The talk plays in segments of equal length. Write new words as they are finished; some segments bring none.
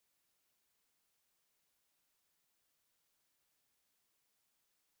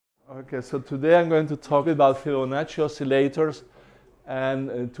Okay, so today I'm going to talk about Fibonacci oscillators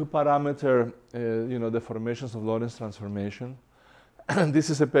and two-parameter, deformations of Lorentz transformation. This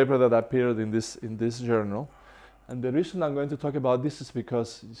is a paper that appeared in this journal. And the reason I'm going to talk about this is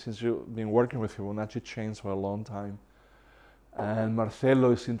because since you've been working with Fibonacci chains for a long time, and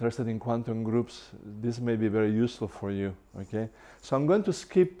Marcelo is interested in quantum groups, this may be very useful for you, okay? So I'm going to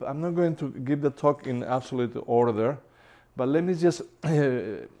skip, I'm not going to give the talk in absolute order, but let me just,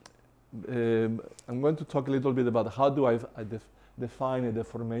 I'm going to talk a little bit about how do I define a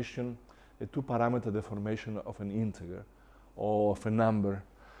deformation, a two-parameter deformation of an integer or of a number.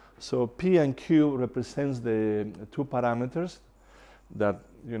 So P and Q represents the two parameters that,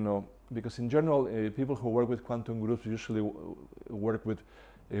 because in general, people who work with quantum groups usually work with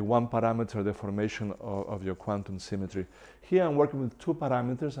a one-parameter deformation of your quantum symmetry. Here I'm working with two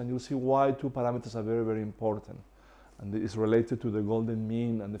parameters, and you'll see why two parameters are very, very important. And it's related to the golden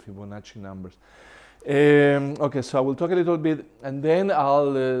mean and the Fibonacci numbers. Okay, so I will talk a little bit, and then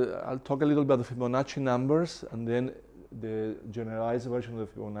I'll talk a little about the Fibonacci numbers, and then the generalized version of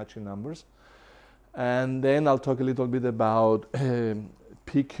the Fibonacci numbers. And then I'll talk a little bit about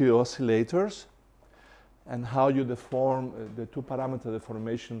PQ oscillators and how you deform the two-parameter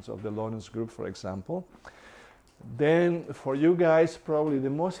deformations of the Lorentz group, for example. Then for you guys, probably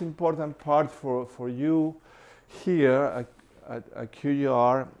the most important part for you here at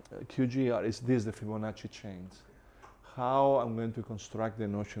QGR is this, the Fibonacci chains. How I'm going to construct the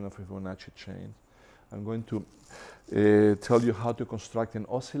notion of Fibonacci chains. I'm going to tell you how to construct an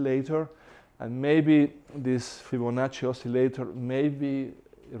oscillator, and maybe this Fibonacci oscillator may be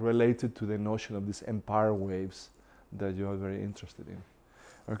related to the notion of these empire waves that you are very interested in.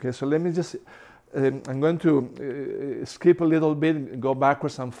 Okay, so let me just, I'm going to skip a little bit, go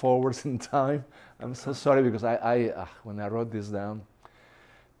backwards and forwards in time. I'm so sorry because when I wrote this down,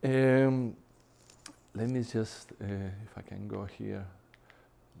 let me just, if I can go here,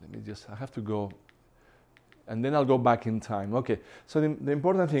 I have to go, and then I'll go back in time. Okay, so the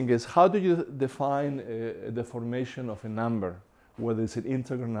important thing is, how do you define a deformation of a number, whether it's an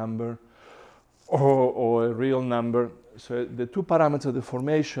integer number or a real number? So the two-parameter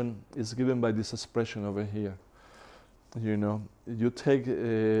deformation is given by this expression over here. You take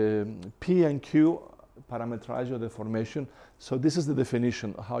P and Q, parameterize your deformation. So this is the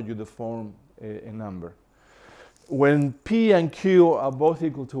definition of how you deform a number. When P and Q are both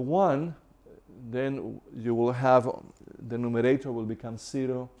equal to 1, then you will have, the numerator will become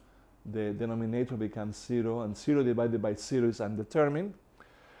 0, the denominator becomes 0, and 0 divided by 0 is undetermined.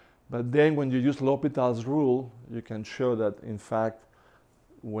 But then when you use L'Hopital's rule, you can show that, in fact,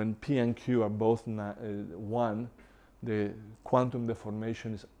 when P and Q are both 1, the quantum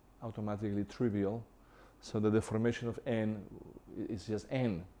deformation is automatically trivial. So the deformation of n is just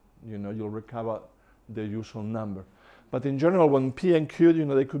n. You'll recover the usual number. But in general, when P and Q,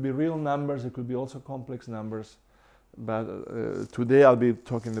 they could be real numbers, they could be also complex numbers. But today I'll be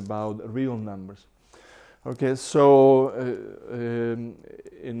talking about real numbers. Okay, so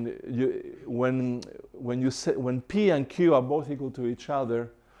when P and Q are both equal to each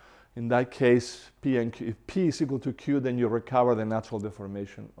other, in that case, if P is equal to Q, then you recover the natural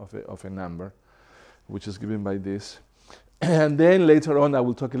deformation of a number, which is given by this. And then later on, I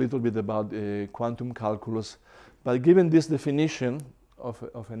will talk a little bit about quantum calculus. But given this definition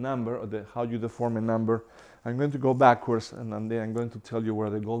of a number, or how you deform a number, I'm going to go backwards, and then I'm going to tell you where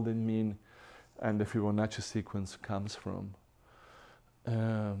the golden mean and the Fibonacci sequence comes from.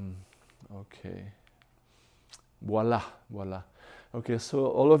 Okay. Voila. Okay, so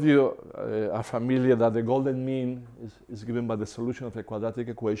all of you are familiar that the golden mean is given by the solution of a quadratic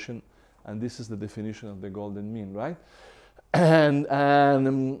equation, and this is the definition of the golden mean, right? And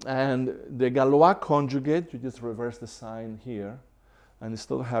the Galois conjugate, you just reverse the sign here, and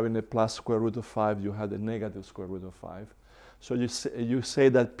instead of having a plus square root of 5, you had a negative square root of 5. So you say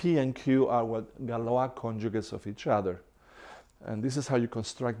that P and Q are what Galois conjugates of each other. And this is how you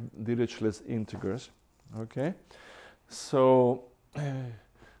construct Dirichlet's integers, okay? So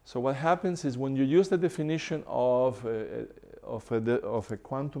what happens is when you use the definition of a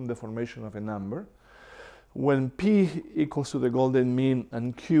quantum deformation of a number, when P equals to the golden mean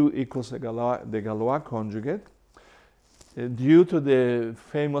and Q equals the Galois conjugate, due to the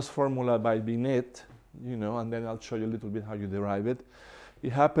famous formula by Binet, and then I'll show you a little bit how you derive it,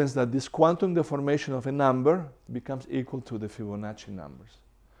 it happens that this quantum deformation of a number becomes equal to the Fibonacci numbers.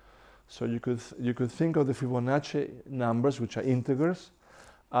 So you could think of the Fibonacci numbers, which are integers,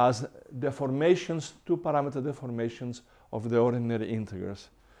 as deformations, two-parameter deformations of the ordinary integers.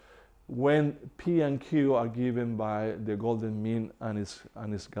 when P and Q are given by the golden mean and its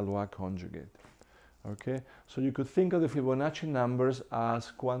Galois conjugate. Okay, so you could think of the Fibonacci numbers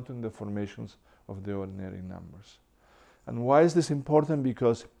as quantum deformations of the ordinary numbers. And why is this important?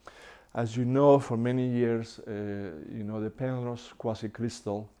 Because, as you know, for many years, the Penrose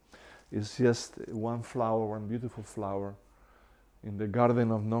quasi-crystal is just one flower, one beautiful flower in the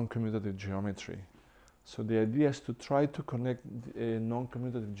garden of non-commutative geometry. So the idea is to try to connect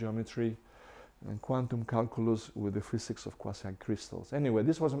non-commutative geometry and quantum calculus with the physics of quasi-crystals. Anyway,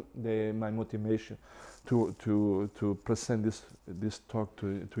 this was my motivation to present this talk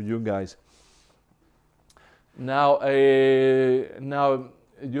to you guys. Now, are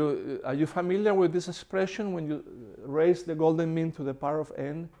you familiar with this expression? When you raise the golden mean to the power of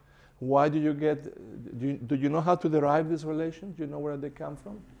n, why do you get? Do you know how to derive these relations? Do you know where they come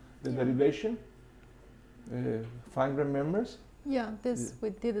from? The derivation. Fine remembers? Yeah, we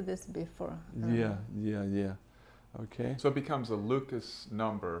did this before. Yeah. Okay. So it becomes a Lucas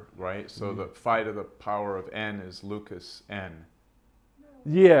number, right? So the phi to the power of n is Lucas n.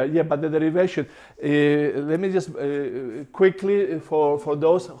 Yeah, but the derivation. Let me just quickly, for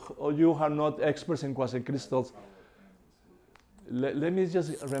those of you who are not experts in quasi-crystals, let me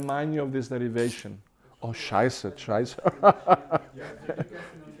just remind you of this derivation. Oh, scheiße.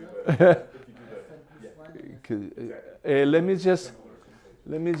 Let me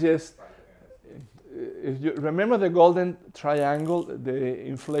just. If you remember the golden triangle, the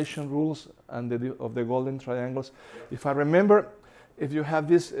inflation rules and of the golden triangles. If I remember, if you have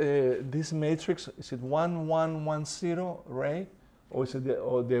this matrix, is it 1, 1, 1, 0 ray, or is it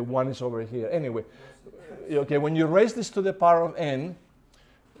the 1 is over here? Anyway, okay. When you raise this to the power of n,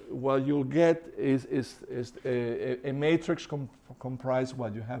 what you'll get is a matrix comprised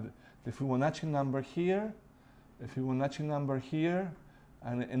what you have the Fibonacci number here, a Fibonacci number here,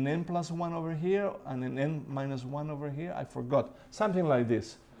 and an n plus 1 over here, and an n minus 1 over here. I forgot. Something like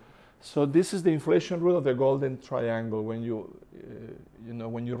this. So this is the inflation rule of the golden triangle. When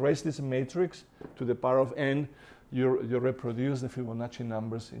when you raise this matrix to the power of n, you reproduce the Fibonacci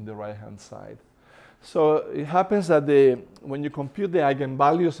numbers in the right-hand side. So it happens that when you compute the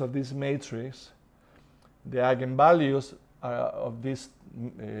eigenvalues of this matrix, the eigenvalues of this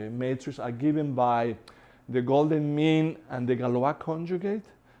matrix are given by the golden mean and the Galois conjugate,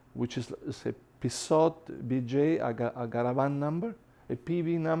 which is a Pissot, Bj, a Garavan number, a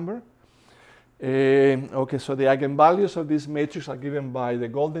PV number. Okay, so the eigenvalues of this matrix are given by the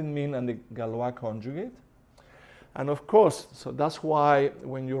golden mean and the Galois conjugate. And of course, so that's why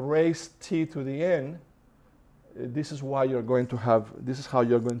when you raise t to the n, this is how you're going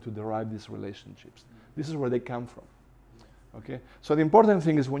to derive these relationships. This is where they come from. Okay, so the important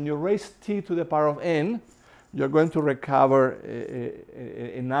thing is when you raise t to the power of n, you're going to recover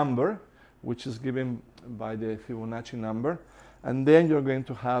a number which is given by the Fibonacci number, and then you're going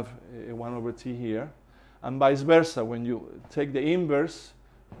to have a 1 over t here, and vice versa. When you take the inverse,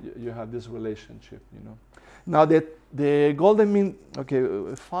 you have this relationship. Now the golden mean,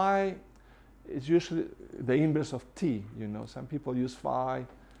 okay, phi is usually the inverse of t. Some people use phi,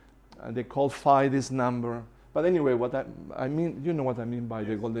 and they call phi this number. But anyway, what I mean, you know what I mean by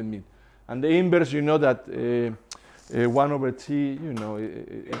the golden mean. And the inverse, you know that 1 over t,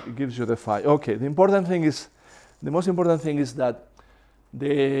 it gives you the phi. Okay, the most important thing is that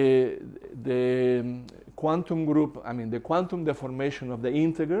the quantum group, the quantum deformation of the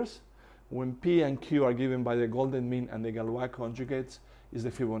integers, when p and q are given by the golden mean and the Galois conjugates, is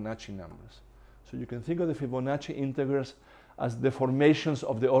the Fibonacci numbers. So you can think of the Fibonacci integers as deformations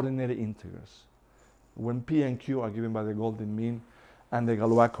of the ordinary integers, when p and q are given by the golden mean and the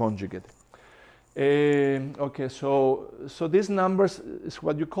Galois conjugate. Okay, so these numbers is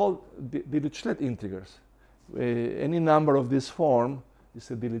what you call Dirichlet integers. Any number of this form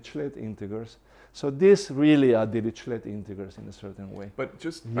is a Dirichlet integers. So these really are Dirichlet integers in a certain way. But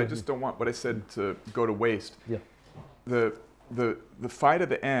I just don't want what I said to go to waste. Yeah. The phi to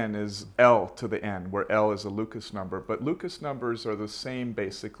the n is L to the n, where L is a Lucas number. But Lucas numbers are the same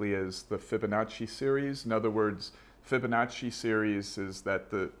basically as the Fibonacci series. In other words, Fibonacci series is that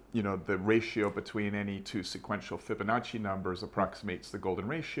the ratio between any two sequential Fibonacci numbers approximates the golden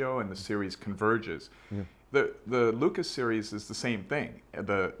ratio, and the series converges. Yeah. The Lucas series is the same thing.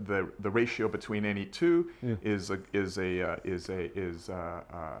 The ratio between any two is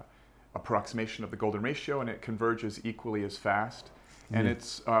approximation of the golden ratio, and it converges equally as fast. And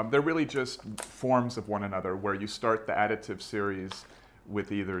it's they're really just forms of one another, where you start the additive series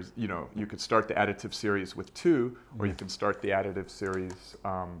with either, you could start the additive series with 2, or you can start the additive series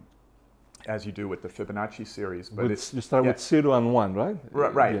as you do with the Fibonacci series. But you start with 0 and 1, right?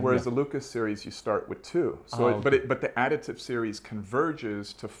 Right. Yeah, whereas the Lucas series, you start with 2. So, okay. but the additive series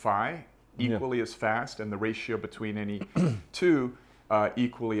converges to phi equally as fast, and the ratio between any two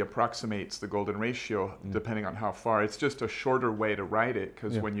equally approximates the golden ratio, depending on how far. It's just a shorter way to write it,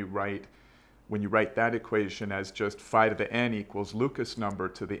 because when you write that equation as just phi to the n equals Lucas number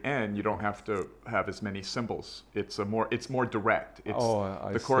to the n, you don't have to have as many symbols. It's more direct. It's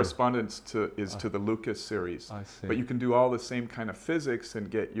the correspondence is to the Lucas series. I see. But you can do all the same kind of physics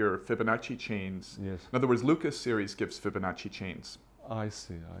and get your Fibonacci chains. Yes. In other words, Lucas series gives Fibonacci chains. I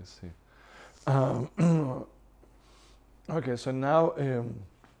see. Okay, so now,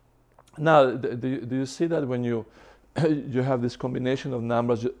 do you see that when you you have this combination of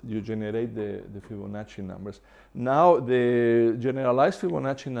numbers, you generate the Fibonacci numbers. Now the generalized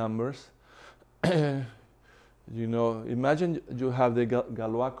Fibonacci numbers, you know, imagine you have the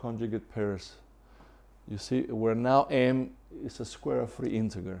Galois conjugate pairs. You see, where now m is a square of free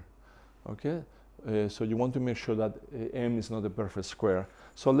integer. Okay, so you want to make sure that m is not a perfect square.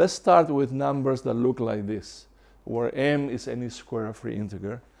 So let's start with numbers that look like this, where m is any square of free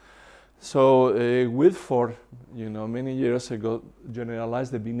integer. So Whitford, you know, many years ago,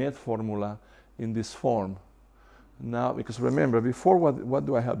 generalized the Binet formula in this form. Now, because remember, before, what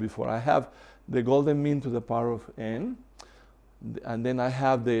do I have before? I have the golden mean to the power of n, and then I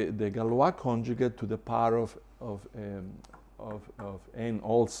have the Galois conjugate to the power of n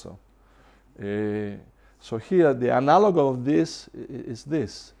also. So here, the analog of this is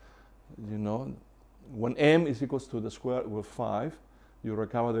this. You know, when m is equals to the square root of 5, you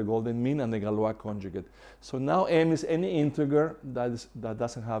recover the golden mean and the Galois conjugate. So now m is any integer that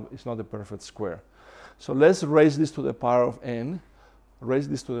doesn't have, it's not a perfect square. So let's raise this to the power of n,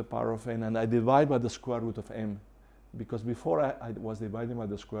 and I divide by the square root of m, because before I was dividing by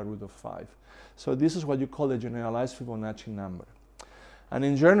the square root of 5. So this is what you call a generalized Fibonacci number. And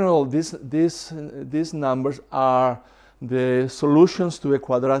in general, these numbers are the solutions to a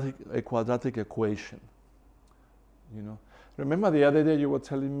quadratic equation. You know, remember the other day you were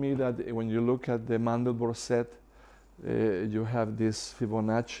telling me that when you look at the Mandelbrot set, you have these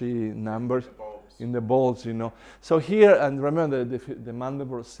Fibonacci numbers in the bulbs. You know, so here, and remember the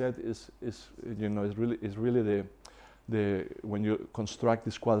Mandelbrot set is really the when you construct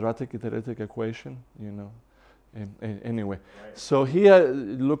this quadratic iterative equation. You know. Anyway, so here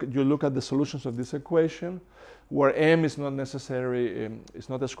you look at the solutions of this equation, where m is not necessary, it's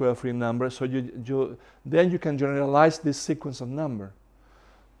not a square free number. So then you can generalize this sequence of number.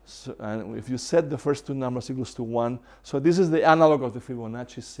 So, and if you set the first two numbers equals to 1, so this is the analog of the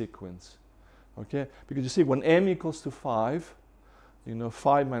Fibonacci sequence. Okay, because you see when m equals to 5, you know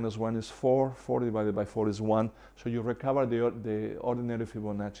 5 minus 1 is 4. 4 divided by 4 is 1. So you recover the ordinary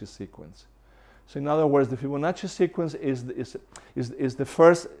Fibonacci sequence. So in other words, the Fibonacci sequence is the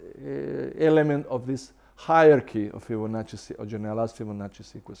first element of this hierarchy of Fibonacci or generalized Fibonacci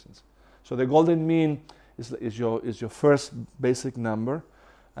sequences. So the golden mean is your first basic number,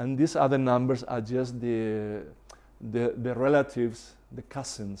 and these other numbers are just the relatives, the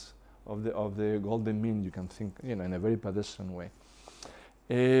cousins of the golden mean. You can think, you know, in a very pedestrian way.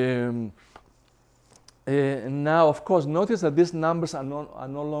 Now, of course, notice that these numbers are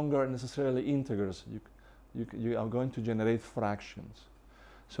no longer necessarily integers. You are going to generate fractions.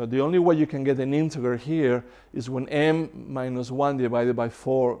 So the only way you can get an integer here is when m minus 1 divided by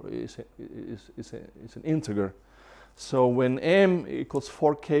 4 is an integer. So when m equals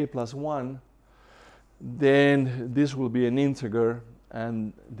 4k plus 1, then this will be an integer,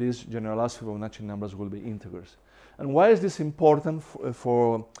 and these generalized Fibonacci numbers will be integers. And why is this important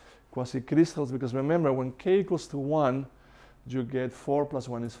for quasi-crystals? Because remember, when k equals to 1, you get 4 plus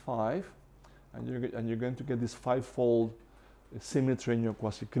 1 is 5, and you're going to get this 5-fold symmetry in your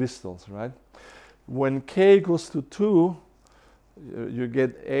quasi-crystals, right? When k equals to 2, you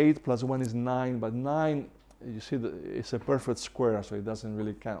get 8 plus 1 is 9, but 9, you see, it's a perfect square, so it doesn't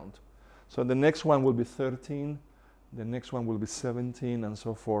really count. So the next one will be 13, the next one will be 17, and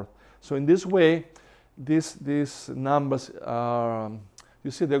so forth. So in this way, these numbers are, you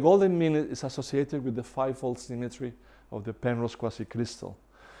see, the golden mean is associated with the 5-fold symmetry of the Penrose quasi-crystal.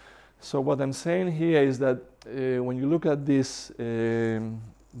 So what I'm saying here is that when you look at this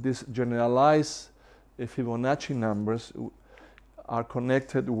generalized Fibonacci numbers are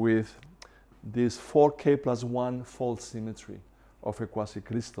connected with this 4k plus 1 fold symmetry of a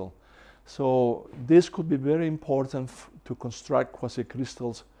quasi-crystal. So this could be very important to construct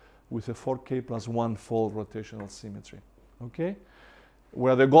quasi-crystals with a 4k plus 1 fold rotational symmetry. Okay?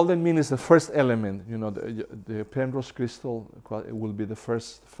 where the golden mean is the first element. You know, the Penrose crystal will be the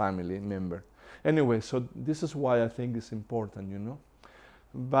first family member. Anyway, so this is why I think it's important, you know.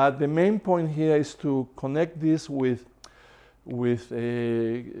 But the main point here is to connect this with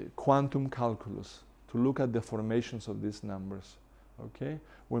a quantum calculus, to look at the formations of these numbers, okay?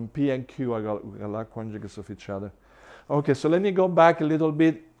 When P and Q are Galois conjugates of each other. Okay, so let me go back a little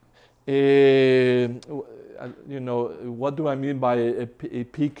bit. You know, what do I mean by a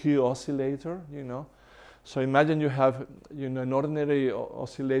PQ oscillator, you know? So imagine you have, you know, in ordinary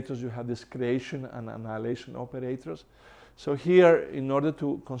oscillators, you have this creation and annihilation operators. So here, in order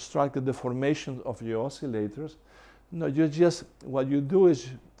to construct the deformation of your oscillators, no, you just, what you do is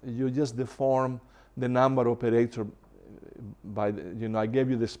you just deform the number operator by, you know, I gave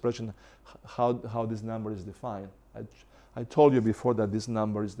you the expression how this number is defined. I told you before that this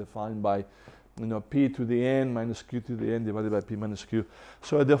number is defined by, you know, P to the n minus Q to the n divided by P minus Q.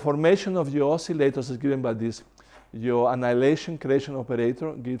 So the deformation of your oscillators is given by this. Your annihilation creation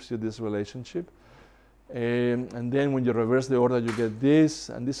operator gives you this relationship. And then when you reverse the order, you get this,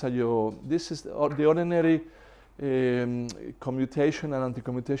 and these are your, this is the ordinary commutation and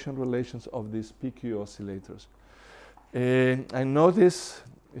anti-commutation relations of these PQ oscillators. I notice,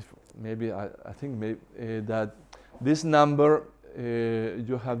 I think that this number,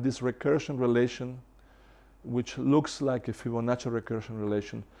 you have this recursion relation, which looks like a Fibonacci recursion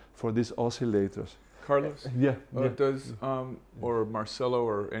relation for these oscillators. Carlos? Yeah. Does, or Marcelo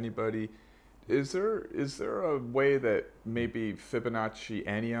or anybody, is there a way that maybe Fibonacci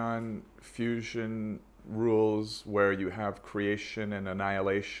anion fusion rules where you have creation and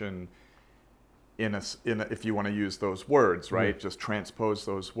annihilation in a if you want to use those words, right? Just transpose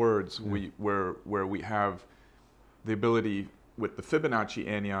those words, where we have the ability with the Fibonacci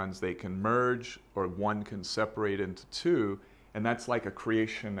anions, they can merge or one can separate into two, and that's like a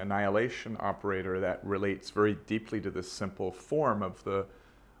creation annihilation operator that relates very deeply to this simple form of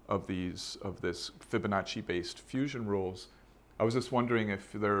this Fibonacci based fusion rules. I was just wondering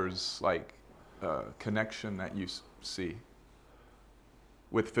if there's like a connection that you see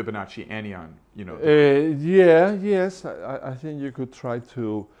with Fibonacci anion, you know. Yes, I think you could try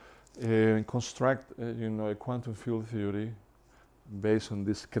to construct, you know, a quantum field theory based on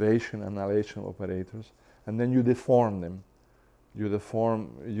this creation and annihilation operators, and then you deform them. You deform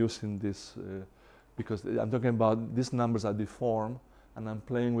using this, because I'm talking about these numbers are deformed, and I'm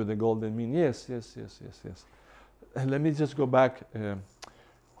playing with the golden mean. Yes. Let me just go back.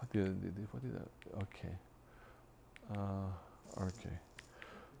 What did I? Okay. Okay.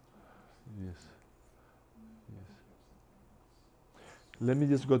 Yes. Let me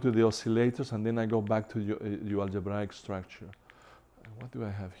just go to the oscillators, and then I go back to your algebraic structure. What do I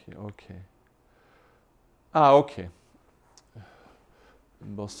have here? Okay. Okay.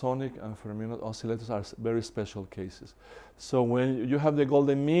 Bosonic and fermionic oscillators are very special cases. So when you have the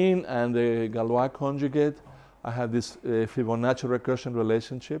golden mean and the Galois conjugate, I have this Fibonacci recursion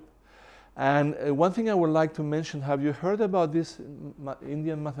relationship. And one thing I would like to mention, have you heard about these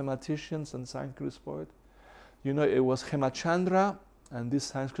Indian mathematicians and Sanskrit poet? You know, it was Hemachandra and this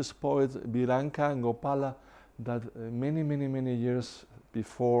Sanskrit poet Viranka and Gopala that many years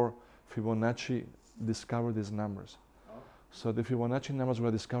before Fibonacci discovered these numbers. So the Fibonacci numbers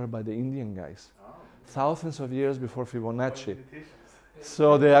were discovered by the Indian guys, thousands of years before Fibonacci.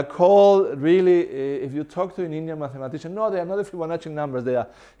 So they are called, really, if you talk to an Indian mathematician, no, they are not the Fibonacci numbers, they are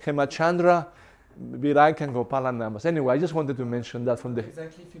Hemachandra, Viranka and Gopala numbers. Anyway, I just wanted to mention that from the...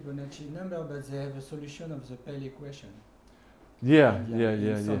 Exactly Fibonacci number, but they have a solution of the Pell equation. Yeah.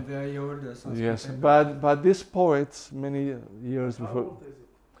 Some very old yes, but these poets, many years before...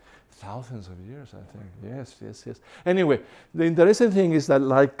 Thousands of years, I think. Yes. Anyway, the interesting thing is that,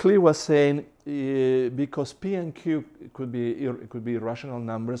 like Klee was saying, because P and Q could be irrational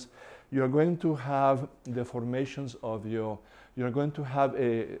numbers, you are going to have the formations of you're going to have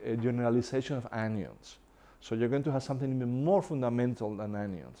a generalization of anions. So you're going to have something even more fundamental than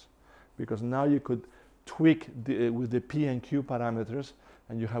anions, because now you could tweak with the P and Q parameters,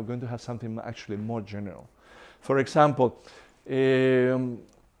 and you are going to have something actually more general. For example,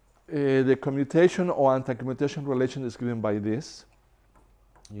 the commutation or anti-commutation relation is given by this.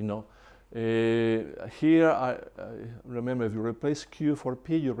 You know, here, remember, if you replace Q for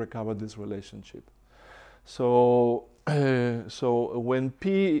P, you recover this relationship. So, when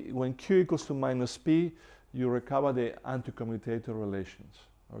Q equals to minus P, you recover the anti-commutator relations.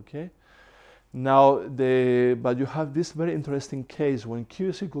 Okay. Now, but you have this very interesting case when Q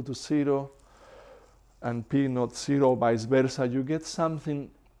is equal to 0 and P not 0, vice versa. You get something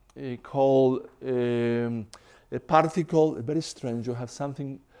called a particle, very strange. You have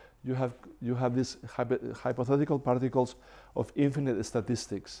something, you have these hypothetical particles of infinite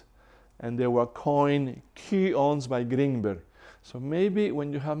statistics, and they were coined Q-ons by Greenberg. So maybe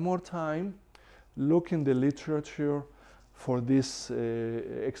when you have more time, look in the literature for these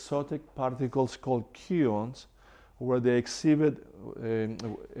exotic particles called Q-ons, where they exhibit an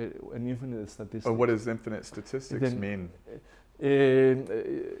infinite statistic. What does infinite statistics mean?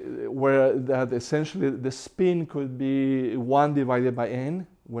 Where that essentially the spin could be 1 divided by n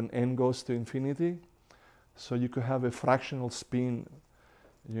when n goes to infinity. So you could have a fractional spin,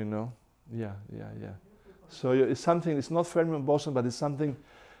 you know. Yeah. So it's something, it's not Fermi boson, but it's something,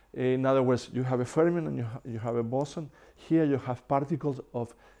 in other words, you have a fermion and you have a boson. Here you have particles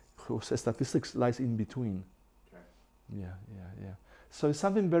of whose statistics lies in between. Okay. Yeah. So it's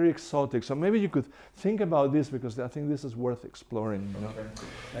something very exotic. So maybe you could think about this, because I think this is worth exploring. You know?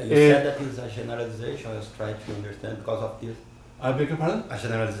 You said that it's a generalization. I was trying to understand because of this. I beg your pardon? A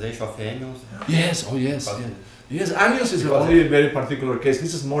generalization of anyons. Yes, yes, anyons is only a very particular case.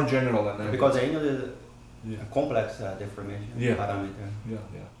 This is more general than anyons. Because anyons is a complex deformation parameter.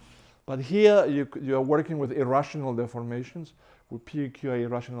 Yeah. But here you are working with irrational deformations, with P and Q are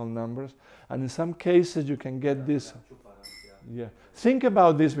irrational numbers, and in some cases you can get this. Yeah. Think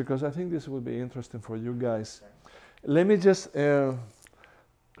about this, because I think this will be interesting for you guys. Let me just. I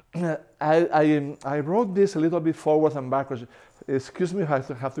wrote this a little bit forwards and backwards. Excuse me, I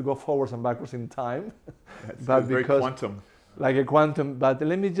have to go forwards and backwards in time. But very quantum. Like a quantum. But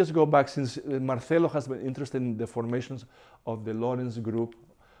let me just go back, since Marcelo has been interested in the formations of the Lorentz group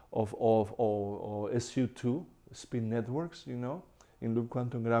of SU2 spin networks, you know, in loop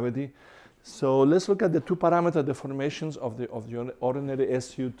quantum gravity. So let's look at the two parameter deformations of the ordinary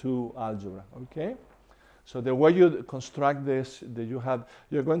SU2 algebra. Okay. So the way you construct this,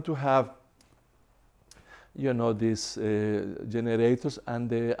 you're going to have, you know, these generators, and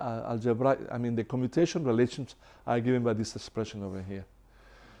the the commutation relations are given by this expression over here.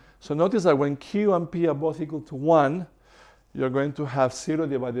 So notice that when Q and P are both equal to 1, you're going to have 0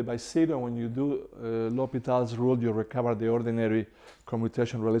 divided by 0. When you do L'Hopital's rule, you recover the ordinary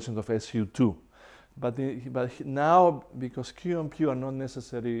commutation relations of SU2. But now, because Q and P are not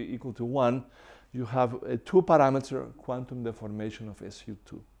necessarily equal to 1, you have a two-parameter quantum deformation of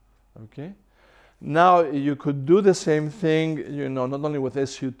SU2. Okay. Now you could do the same thing, you know, not only with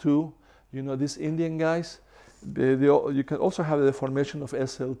SU2. You know, these Indian guys. You can also have the deformation of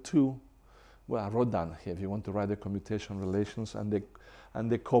SL2. Well, I wrote down here if you want to write the commutation relations and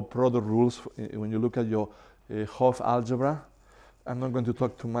the co-product rules when you look at your Hopf algebra. I'm not going to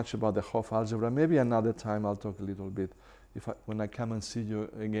talk too much about the Hopf algebra. Maybe another time I'll talk a little bit when I come and see you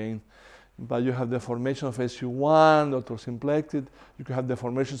again. But you have the formation of SU1, auto-simplected. You could have the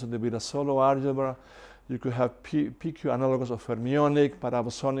formations of the Virasolo algebra. You could have PQ analogous of fermionic,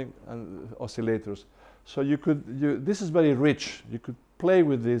 parabosonic, and oscillators. So this is very rich. You could play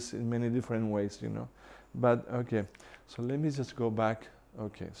with this in many different ways, you know. But okay, so let me just go back.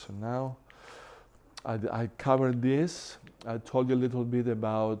 Okay, so now I covered this. I told you a little bit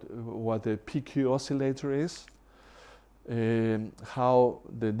about what a PQ oscillator is. How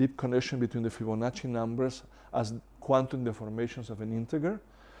the deep connection between the Fibonacci numbers as quantum deformations of an integer.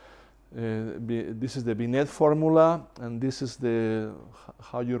 This is the Binet formula, and this is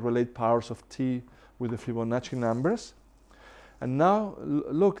how you relate powers of t with the Fibonacci numbers. And now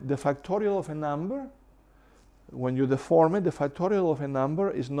look, the factorial of a number, when you deform it, the factorial of a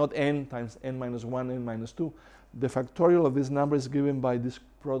number is not n times n minus 1, n minus 2. The factorial of this number is given by this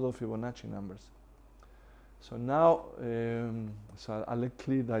product of Fibonacci numbers. So now, so I'll let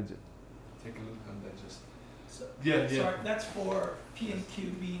Clee take a look and digest. So, sorry, that's for P and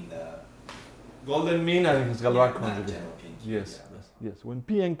Q being the golden mean, I think it's Galois conjugate. Yes. When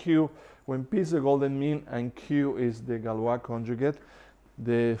P is the golden mean and Q is the Galois conjugate,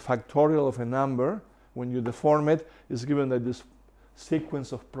 the factorial of a number, when you deform it, is given by this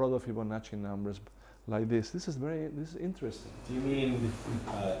sequence of product Fibonacci numbers, like this. This is interesting. Do you mean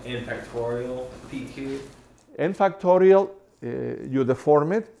n factorial PQ? N factorial, you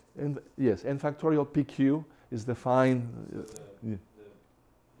deform it. Yes, n factorial PQ is defined. The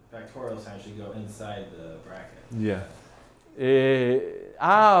factorials actually go inside the bracket. Yeah.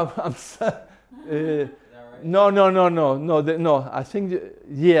 I'm sorry. Right? No. I think,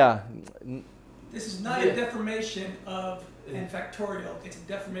 yeah. This is not a deformation of n factorial. It's a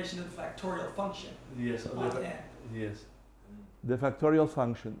deformation of the factorial function. Yes. On n. Yes. The factorial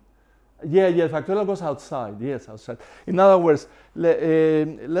function. Yeah, factorial goes outside. Yes, outside. In other words,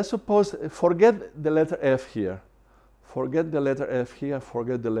 let's suppose, forget the letter F here. Forget the letter F here,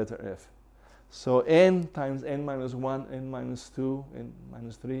 forget the letter F. So n times n minus 1, n minus 2, n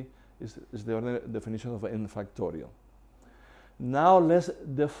minus 3 is the ordinary definition of n factorial. Now let's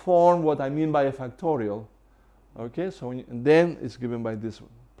deform what I mean by a factorial. Okay, so then it's given by this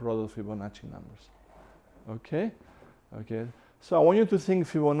product of Fibonacci numbers. Okay, okay. So I want you to think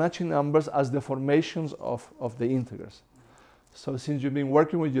Fibonacci numbers as deformations of the integers. So since you've been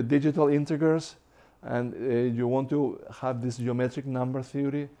working with your digital integers and you want to have this geometric number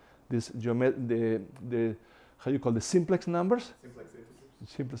theory, this the how you call the simplex numbers? Simplex integers.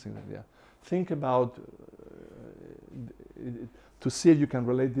 Simplex integers, yeah. Think about to see if you can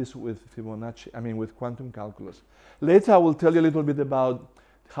relate this with Fibonacci, I mean with quantum calculus. Later I will tell you a little bit about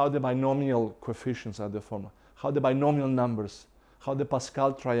how the binomial coefficients are deformed, how the binomial numbers, how the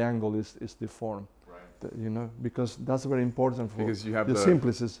Pascal triangle is deformed. Right. You know, because that's very important for because you have the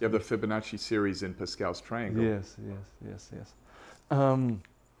simplices. You have the Fibonacci series in Pascal's triangle. Yes, yes, yes, yes.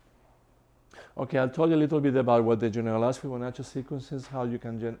 Okay, I'll tell you a little bit about what the generalized Fibonacci sequence is, how you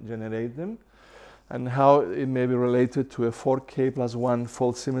can generate them, and how it may be related to a 4k plus 1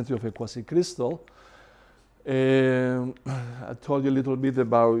 fold symmetry of a quasi-crystal. I told you a little bit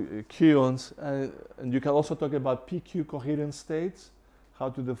about QANs, and you can also talk about PQ coherent states, how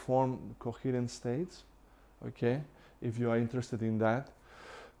to deform coherent states, okay, if you are interested in that.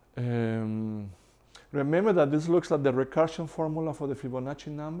 Remember that this looks like the recursion formula for the Fibonacci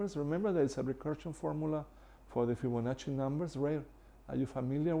numbers. Remember that it's a recursion formula for the Fibonacci numbers, right? Are you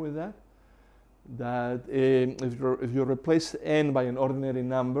familiar with that? That if you replace n by an ordinary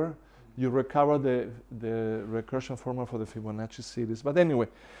number, you recover the recursion formula for the Fibonacci series. But anyway,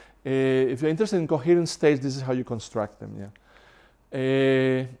 if you're interested in coherent states, this is how you construct them.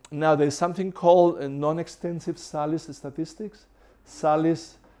 Yeah. Now there's something called non-extensive Salles statistics.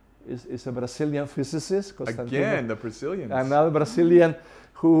 Salles is a Brazilian physicist. Again, the Brazilians. Another Brazilian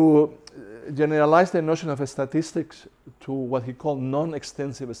who generalized the notion of statistics to what he called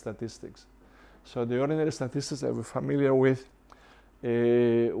non-extensive statistics. So the ordinary statistics that we're familiar with,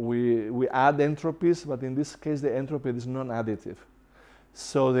 we add entropies, but in this case the entropy is non-additive.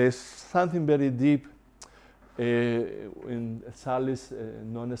 So there's something very deep in Salles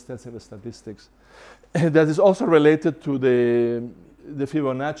non-extensive statistics that is also related to the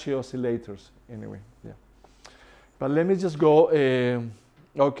Fibonacci oscillators. Anyway, yeah. But let me just go.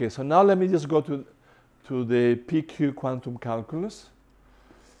 Okay, so now let me just go to the PQ quantum calculus,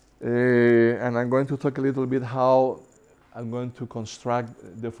 and I'm going to talk a little bit how I'm going to construct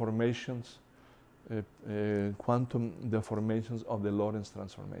deformations, quantum deformations of the Lorentz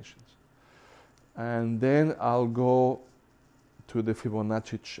transformations. And then I'll go to the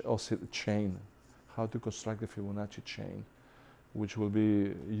Fibonacci chain, how to construct the Fibonacci chain, which will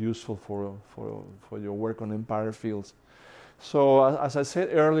be useful for your work on empire fields. So as I said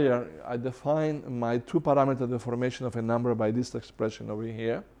earlier, I define my two-parameter deformation of a number by this expression over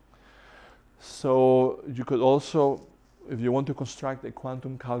here. So you could also, if you want to construct a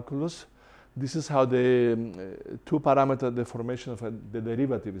quantum calculus, this is how the two-parameter deformation of the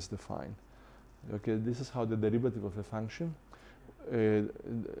derivative is defined. Okay, this is how the derivative of a function,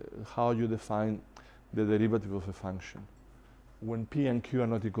 how you define the derivative of a function when p and q are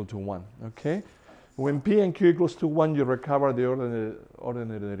not equal to 1. Okay, when p and q equals to 1, you recover the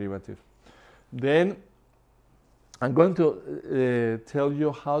ordinary derivative. Then I'm going to tell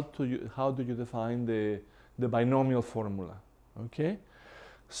you how do you define the binomial formula. Okay,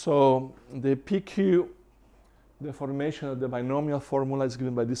 so the PQ deformation of the binomial formula is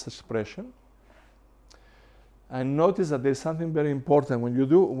given by this expression. And notice that there's something very important when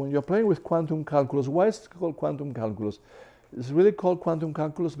you're playing with quantum calculus. Why is it called quantum calculus? It's really called quantum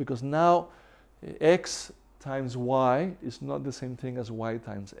calculus because now x times y is not the same thing as y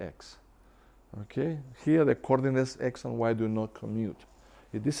times x. Okay, here the coordinates x and y do not commute.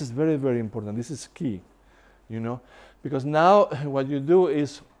 This is very, very important. This is key, you know, because now what you do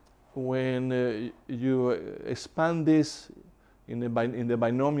is when you expand this in the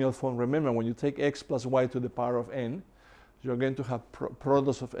binomial form, remember when you take x plus y to the power of n, you're going to have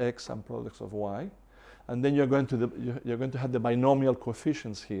products of x and products of y, and then you're going to have the binomial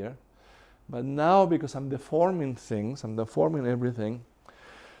coefficients here. But now, because I'm deforming things, I'm deforming everything,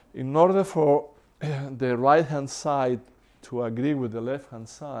 in order for the right-hand side to agree with the left-hand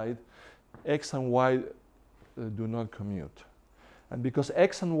side, x and y do not commute. And because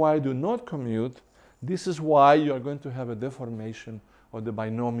x and y do not commute, this is why you are going to have a deformation of the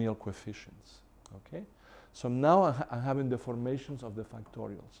binomial coefficients. Okay? So now I'm having deformations of the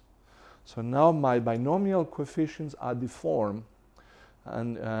factorials. So now my binomial coefficients are deformed,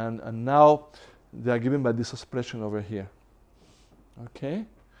 and now they are given by this expression over here. Okay?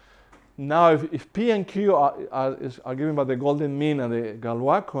 Now, if P and Q are given by the golden mean and the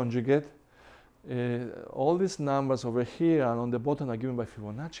Galois conjugate, all these numbers over here and on the bottom are given by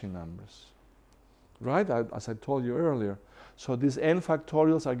Fibonacci numbers, right? As I told you earlier. So these n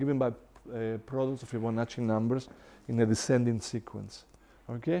factorials are given by products of Fibonacci numbers in a descending sequence,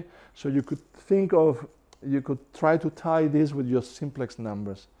 okay? So you could try to tie this with your simplex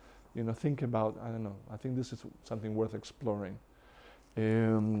numbers. You know, think about, I don't know, I think this is something worth exploring.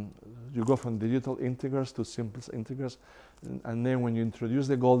 You go from digital integers to simple integers, and then when you introduce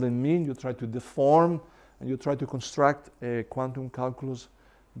the golden mean, you try to deform and you try to construct a quantum calculus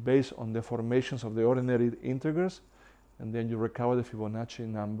based on the formations of the ordinary integers, and then you recover the Fibonacci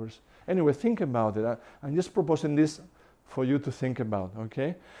numbers. Anyway, think about it. I'm just proposing this for you to think about,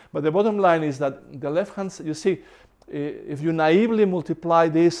 okay? But the bottom line is that the left hand, you see, if you naively multiply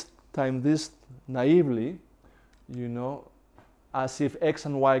this times this naively, you know, as if x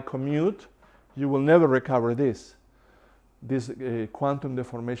and y commute, you will never recover these quantum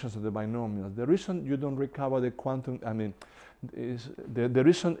deformations of the binomials. The reason you don't recover the quantum, is the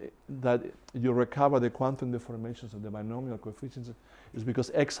reason that you recover the quantum deformations of the binomial coefficients is because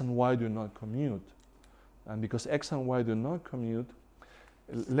x and y do not commute. And because x and y do not commute,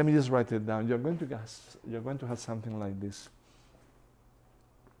 let me just write it down. You're going to have something like this.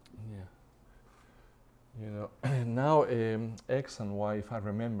 Yeah. You know, now x and y, if I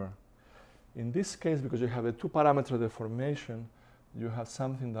remember, in this case, because you have a two-parameter deformation, you have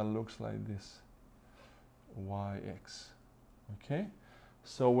something that looks like this, yx, okay?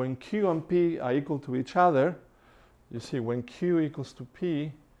 So when q and p are equal to each other, you see when q equals to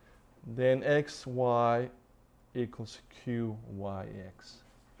p, then xy equals qyx,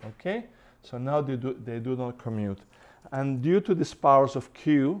 okay? So now they do not commute. And due to these powers of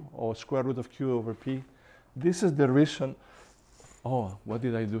q, or square root of q over p, this is the reason. Oh, what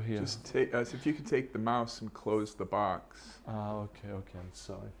did I do here? Just take, as if you could take the mouse and close the box. Okay, I'm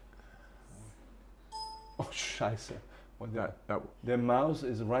sorry. Oh, scheiße. The mouse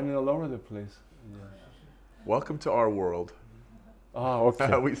is running all over the place. Yeah. Welcome to our world. Oh,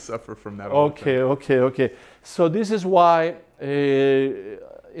 okay. We suffer from that all the time. Okay. So this is why,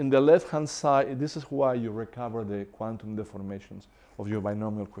 in the left-hand side, this is why you recover the quantum deformations of your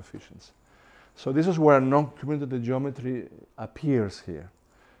binomial coefficients. So this is where non-commutative geometry appears here,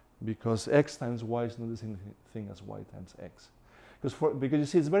 because x times y is not the same thing as y times x. Because you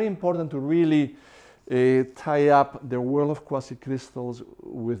see, it's very important to really tie up the world of quasi-crystals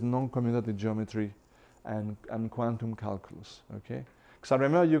with non-commutative geometry and quantum calculus, okay? Because I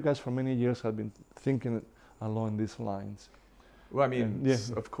remember you guys for many years have been thinking along these lines. Well, I mean, it's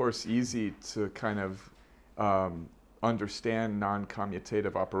of course easy to kind of understand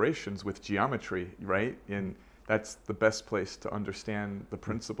non-commutative operations with geometry, right? And that's the best place to understand the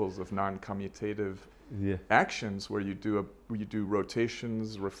principles of non-commutative actions, where you do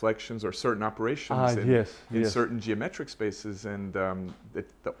rotations, reflections, or certain operations in certain geometric spaces, and the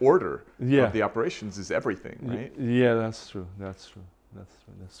order of the operations is everything, right? Yeah, that's true.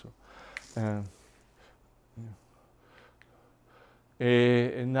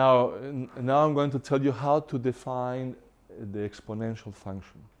 And now I'm going to tell you how to define the exponential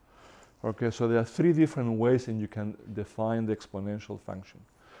function. Okay, so there are three different ways in you can define the exponential function.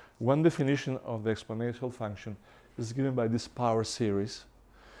 One definition of the exponential function is given by this power series,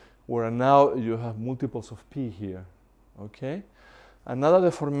 where now you have multiples of p here. Okay, another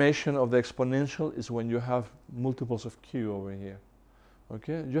deformation of the exponential is when you have multiples of q over here.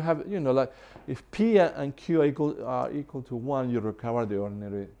 Okay, you have, you know, like if p and q are equal to 1, you recover the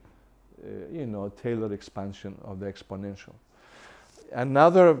ordinary, you know, Taylor expansion of the exponential.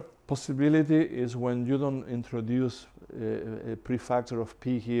 Another possibility is when you don't introduce a prefactor of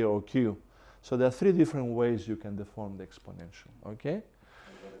p here or q. So there are three different ways you can deform the exponential. Okay. And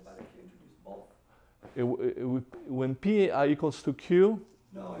what about if you introduce both? When p equals to q.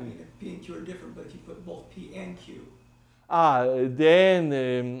 No, I mean if p and q are different, but if you put both p and q. Then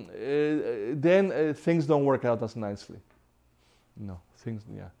things don't work out as nicely. No, things,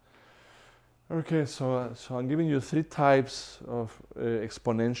 Okay, so I'm giving you three types of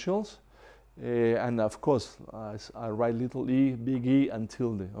exponentials. And of course, I write little e, big E, and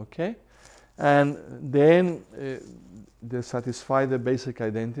tilde, okay? And then they satisfy the basic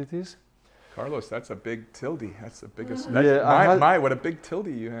identities. Carlos, that's a big tilde. That's the biggest. What a big tilde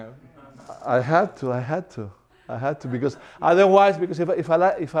you have. I had to, because otherwise, because if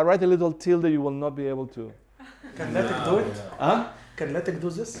I write a little tilde, you will not be able to. Can LaTeX do it? Huh? Can LaTeX do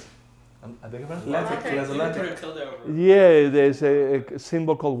this? LaTeX. Yeah, there's a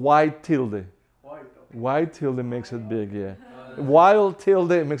symbol called white tilde. White tilde makes it big, yeah. While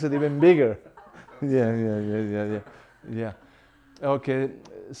tilde makes it even bigger. Yeah. Okay,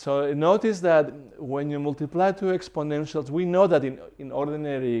 so notice that when you multiply two exponentials, we know that in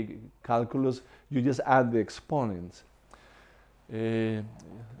ordinary calculus, you just add the exponents.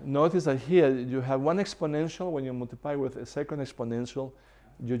 Notice that here you have one exponential. When you multiply with a second exponential,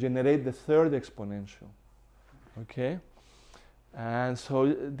 you generate the third exponential. Okay? And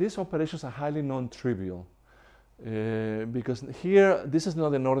so these operations are highly non-trivial because here, this is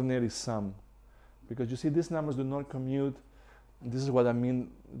not an ordinary sum. Because you see, these numbers do not commute. This is what I mean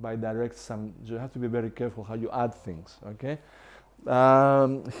by direct sum. You have to be very careful how you add things, okay?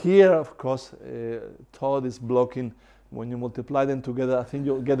 Here, of course, Todd is blocking. When you multiply them together, I think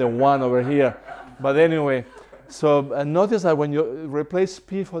you'll get a 1 over here. But anyway, so notice that when you replace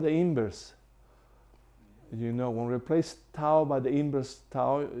P for the inverse, you know, when you replace tau by the inverse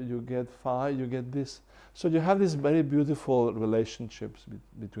tau, you get phi, you get this. So you have these very beautiful relationships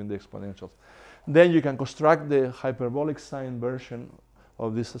between the exponentials. Then you can construct the hyperbolic sine version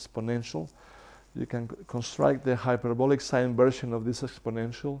of this exponential. You can construct the hyperbolic sine version of this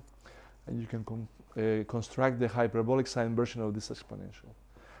exponential, and you can construct the hyperbolic sine version of this exponential.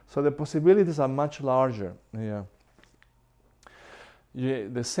 So the possibilities are much larger. Yeah.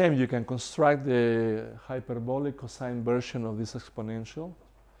 The same, you can construct the hyperbolic cosine version of this exponential,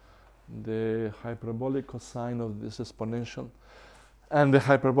 the hyperbolic cosine of this exponential, and the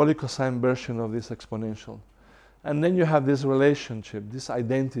hyperbolic cosine version of this exponential. And then you have this relationship, these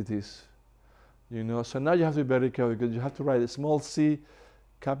identities, you know. So now you have to be very careful because you have to write a small c,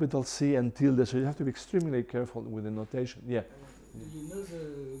 capital C, and tilde. So you have to be extremely careful with the notation. Yeah. You know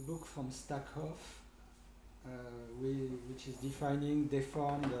the book from Stackhoff, which is defining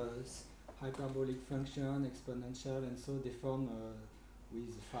deformed hyperbolic function, exponential, and so deformed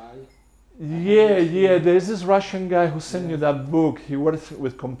with phi. Yeah. There's this Russian guy who sent you that book. He works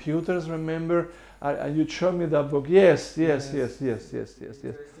with computers, remember? And you showed me that book. Yes. Yes,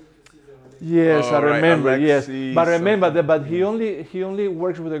 I remember. Right, yes, but remember something. that. But he only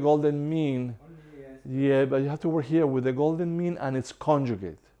works with the golden mean. Yeah, but you have to work here with the golden mean and its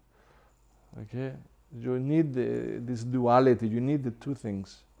conjugate. Okay, you need this duality. You need the two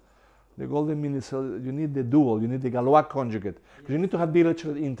things. The golden mean is you need the dual. You need the Galois conjugate because you need to have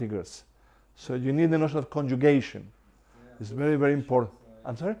Dirichlet integrals. So you need the notion of conjugation. It's very, very important.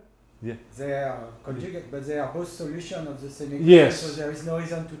 I'm sorry? Yeah. They are conjugate, but they are both solutions of the same equation. Yes. So there is no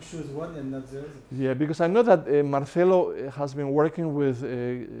reason to choose one and not the other. Yeah, because I know that Marcelo has been working with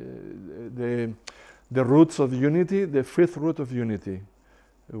the roots of unity, the fifth root of unity.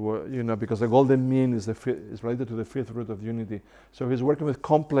 You know, because the golden mean is related to the fifth root of unity. So he's working with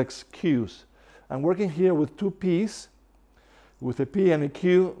complex Q's. I'm working here with two P's. With a P and a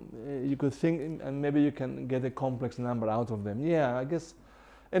Q, you could think, and maybe you can get a complex number out of them. Yeah, I guess.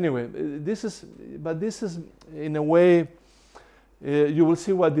 Anyway, this is in a way, you will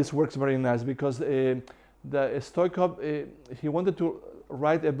see why this works very nice because the Stoikov, he wanted to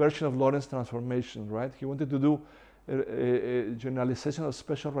write a version of Lorentz transformations, right? He wanted to do a generalization of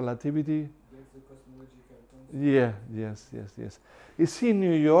special relativity. Yeah, yes. Is he in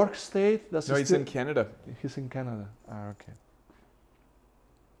New York State? No, he's in Canada. He's in Canada. Ah, okay.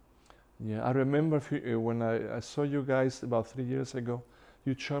 Yeah, I remember when I saw you guys about 3 years ago,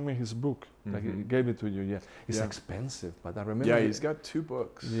 you showed me his book. Like he gave it to you. Yeah, it's expensive, but I remember. Yeah, he's got 2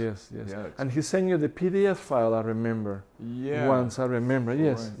 books. Yes. Yeah, and he sent you the PDF file. I remember. Yeah. Once I remember.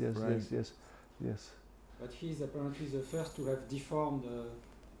 Yes. But he's apparently the first to have deformed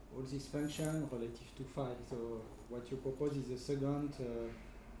all these functions relative to phi. So what you propose is the second.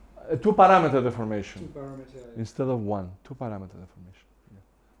 A 2-parameter deformation. 2-parameter. Instead of 1, 2-parameter deformation. Yeah.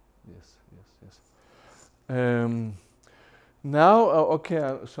 Yes. Now,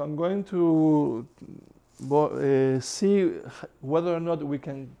 okay, so I'm going to see whether or not we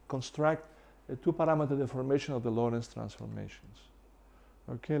can construct a 2-parameter deformation of the Lorentz transformations.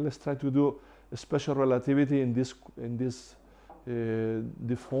 Okay, let's try to do a special relativity in this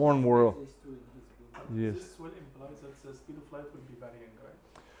deformed world. Yes. This will imply that the speed of light will be varying,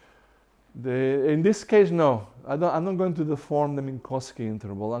 right? In this case, no. I'm not going to deform the Minkowski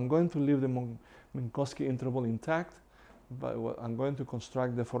interval. I'm going to leave the Minkowski interval intact, but I'm going to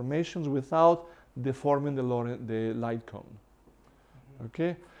construct deformations without deforming the light cone.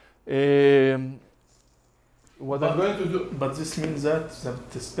 Okay. What I'm going to do. But this means that the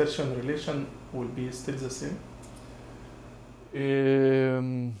dispersion relation will be still the same?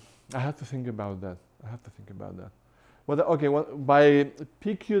 I have to think about that. By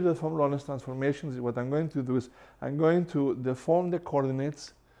PQ deformed Lorentz transformations, what I'm going to do is I'm going to deform the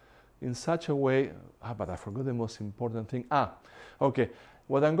coordinates in such a way, but I forgot the most important thing. Okay.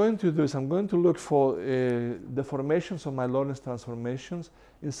 What I'm going to do is I'm going to look for deformations of my Lorentz transformations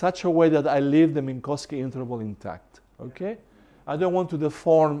in such a way that I leave the Minkowski interval intact. Okay? I don't want to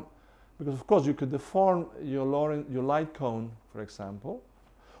deform, because of course you could deform your light cone, for example,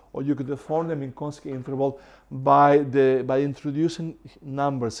 or you could deform the Minkowski interval by introducing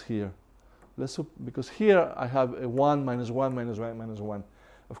numbers here. Because here I have a 1 minus 1 minus 1 minus 1.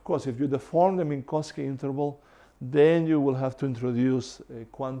 Of course, if you deform the Minkowski interval, then you will have to introduce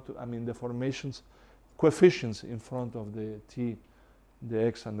deformations, coefficients in front of the t, the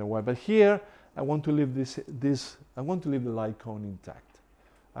x and the y. But here, I want to leave I want to leave the light cone intact.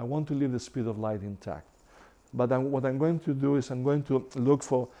 I want to leave the speed of light intact. But what I'm going to do is I'm going to look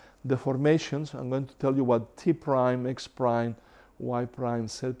for deformations. I'm going to tell you what t prime, x prime, y prime,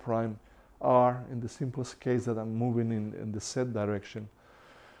 z prime are in the simplest case that I'm moving in the z direction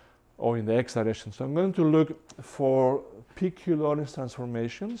or in the x direction. So I'm going to look for PQ Lorentz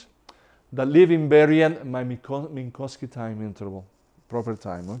transformations that live invariant my Minkowski time interval, proper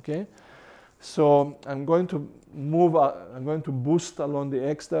time, okay? So I'm going to move, I'm going to boost along the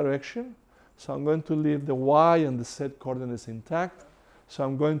x direction. So I'm going to leave the y and the z coordinates intact. So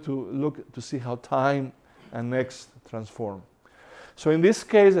I'm going to look to see how time and x transform. So in this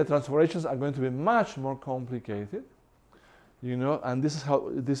case, the transformations are going to be much more complicated. You know, and this is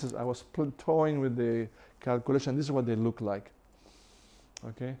how, I was toying with the calculation. This is what they look like.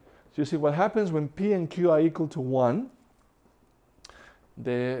 Okay, so you see what happens when P and Q are equal to 1.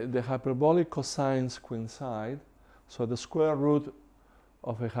 The hyperbolic cosines coincide. So the square root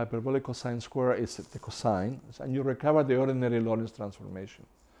of a hyperbolic cosine square is the cosine, and you recover the ordinary Lorentz transformation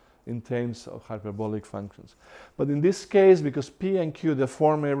in terms of hyperbolic functions. But in this case, because P and Q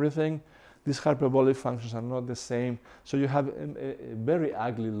deform everything, these hyperbolic functions are not the same, so you have a very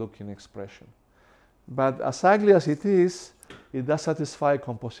ugly looking expression. But as ugly as it is, it does satisfy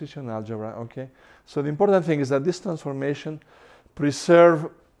composition algebra, okay? So the important thing is that this transformation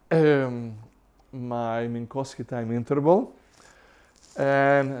preserve my Minkowski time interval.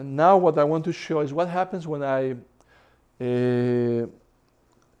 And now what I want to show is what happens when I, don't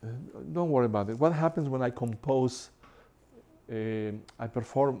worry about it, what happens when I compose, I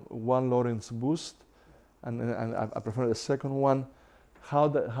perform one Lorentz boost, and I perform a second one. How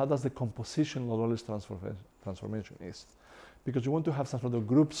does the composition of Lorentz transformation is? Because you want to have some sort of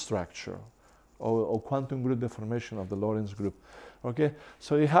group structure or quantum group deformation of the Lorentz group. Okay,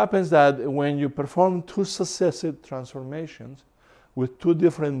 so it happens that when you perform two successive transformations with two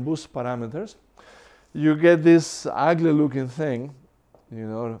different boost parameters, you get this ugly looking thing, you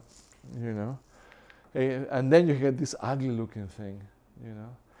know. And then you get this ugly looking thing, you know.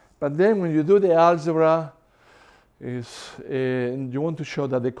 But then when you do the algebra, you want to show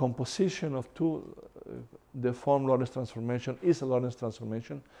that the composition of two deformed Lorentz transformation is a Lorentz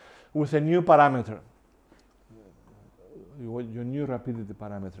transformation with a new parameter, your new rapidity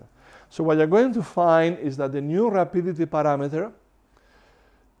parameter. So what you're going to find is that the new rapidity parameter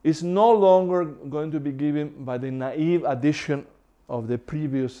is no longer going to be given by the naive addition of the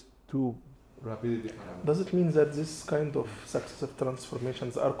previous two rapidity parameters. Does it mean that this kind of successive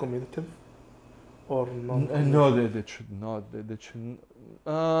transformations are commutative or not? No, they should not. They shouldn't.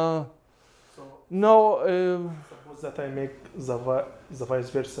 No. Suppose that I make the vice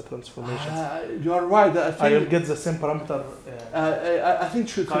versa transformations. You are right. I will get the same parameter. I think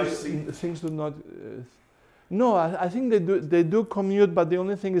things do not. No, I think they do commute, but the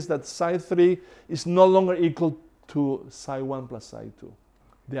only thing is that psi 3 is no longer equal to psi 1 plus psi 2.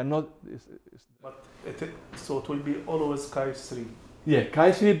 They are not. So it will be always chi3. Yeah,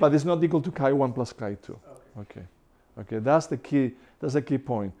 chi3, but it's not equal to chi1 plus chi2. Okay. That's the key. That's the key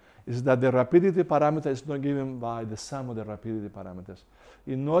point. Is that the rapidity parameter is not given by the sum of the rapidity parameters.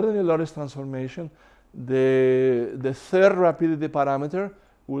 In ordinary Lorentz transformation, the third rapidity parameter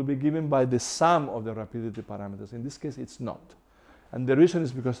will be given by the sum of the rapidity parameters. In this case, it's not. And the reason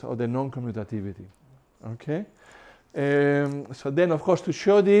is because of the non-commutativity. Okay? So then, of course, to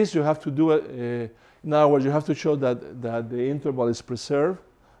show this, you have to do it. In other words, you have to show that the interval is preserved,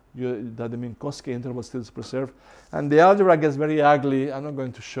 that the Minkowski interval still is preserved. And the algebra gets very ugly. I'm not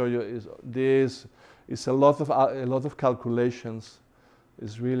going to show you. It's a lot of calculations.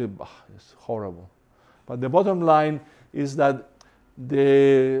 It's really it's horrible. But the bottom line is that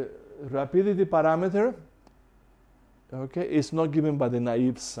the rapidity parameter, okay, is not given by the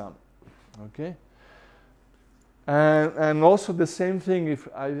naive sum. Okay. And also the same thing, if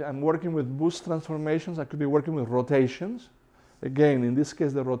I'm working with boost transformations, I could be working with rotations. Again, in this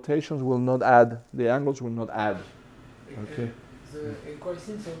case, the rotations will not add, the angles will not add. Okay. The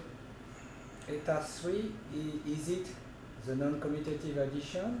question, so eta 3, is it the non-commutative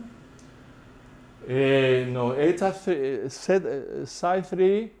addition? No, eta 3, psi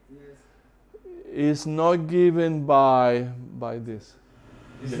 3 Yes. is not given by this.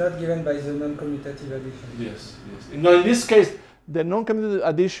 It's Yeah. not given by the non-commutative addition. Yes, yes. No, in this case, the non-commutative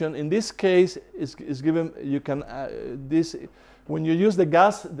addition, in this case, is given, you can, this, when you use the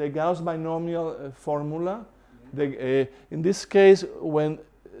Gauss binomial formula, in this case, when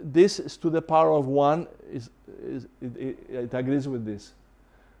this is to the power of 1, it agrees with this.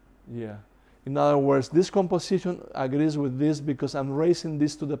 Yeah. In other words, this composition agrees with this because I'm raising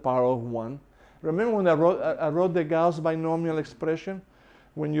this to the power of 1. Remember when I wrote the Gauss binomial expression?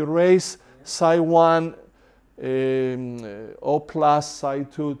 When you raise psi 1 O plus psi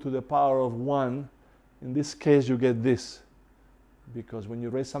 2 to the power of 1, in this case you get this. Because when you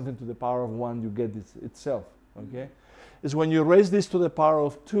raise something to the power of 1, you get it itself. Okay? It's when you raise this to the power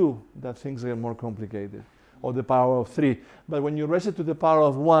of 2 that things get more complicated, or the power of 3. But when you raise it to the power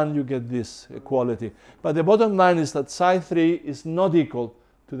of 1, you get this equality. But the bottom line is that psi 3 is not equal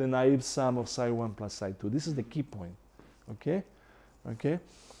to the naive sum of psi 1 plus psi 2. This is the key point. Okay? Okay?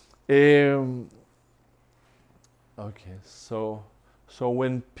 Okay, so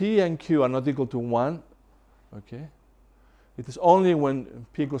when P and Q are not equal to 1, okay, it is only when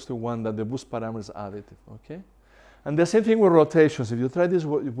P equals to 1 that the boost parameter is additive, okay? And the same thing with rotations. If you try this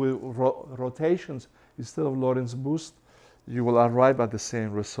with rotations instead of Lorentz boost, you will arrive at the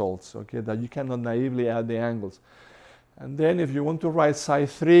same results, okay, that you cannot naively add the angles. And then if you want to write psi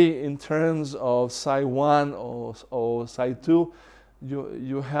 3 in terms of psi 1 or psi 2,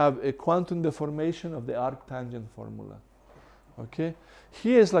 you have a quantum deformation of the arctangent formula. Okay?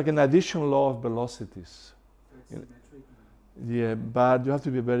 Here is like an addition law of velocities. Yeah, but you have to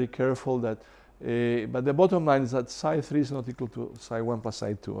be very careful that, but the bottom line is that psi 3 is not equal to psi 1 plus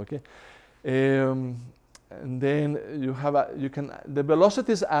psi 2, okay? And then you have, the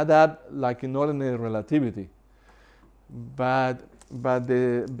velocities add up like in ordinary relativity, but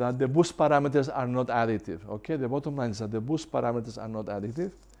the boost parameters are not additive, okay? The bottom line is that the boost parameters are not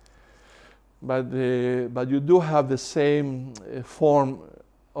additive, but you do have the same form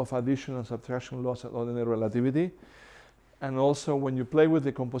of addition and subtraction laws of ordinary relativity. And also when you play with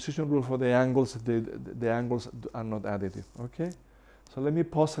the composition rule for the angles, the angles are not additive, okay? So let me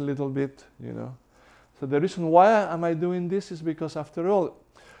pause a little bit, you know. So the reason why am I doing this is because after all,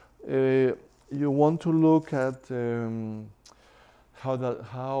 you want to look at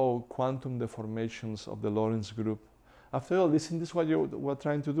how quantum deformations of the Lorentz group. After all, isn't this what you were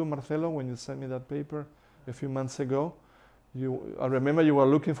trying to do, Marcelo, when you sent me that paper a few months ago? I remember you were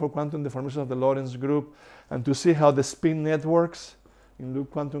looking for quantum deformations of the Lorentz group and to see how the spin networks in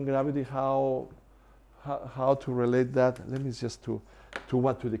loop quantum gravity, how to relate that. Let me just to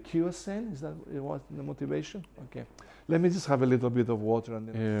the QSN? Is that what the motivation? Okay. Let me just have a little bit of water and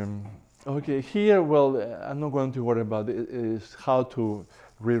then. Okay, here, well, I'm not going to worry about it. Is how to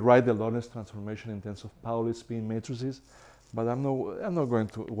rewrite the Lorentz transformation in terms of Pauli spin matrices, but I'm not going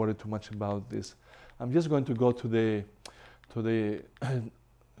to worry too much about this. I'm just going to go to the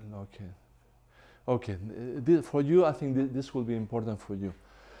okay. For you, I think this will be important for you.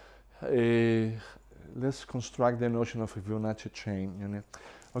 Let's construct the notion of a Fibonacci chain. You know?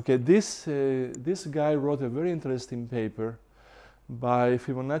 Okay, this guy wrote a very interesting paper by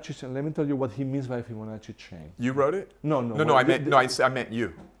Fibonacci chain. Let me tell you what he means by Fibonacci chain. You wrote it? No. I meant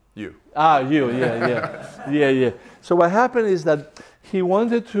you. You. Ah, you. Yeah. So what happened is that he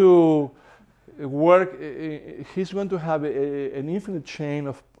wanted to work. He's going to have an infinite chain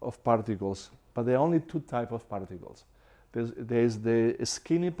of particles, but there are only two types of particles. There's the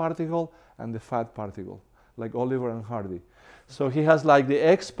skinny particle and the fat particle, like Oliver and Hardy. So he has like the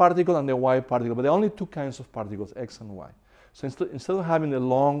X particle and the Y particle, but there are only two kinds of particles, X and Y. So instead of having the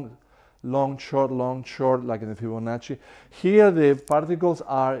long, short, like in the Fibonacci, here the particles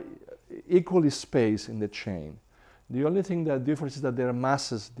are equally spaced in the chain. The only thing that differs is that their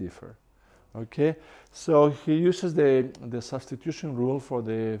masses differ. Okay, so he uses the substitution rule for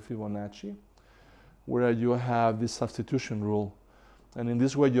the Fibonacci, where you have this substitution rule, and in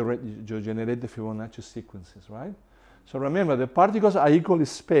this way you generate the Fibonacci sequences, right? So remember, the particles are equally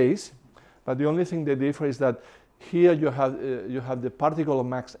spaced, but the only thing they differ is that here you have the particle of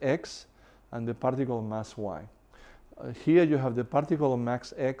mass x and the particle of mass y. Here you have the particle of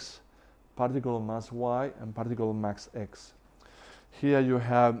mass x, particle of mass y, and particle of mass x. Here you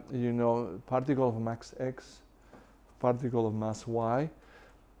have, particle of mass x, particle of mass y,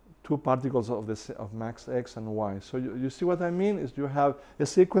 two particles of mass x and y. So you see what I mean? Is you have a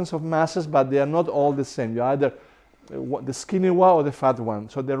sequence of masses, but they are not all the same. You either the skinny one or the fat one.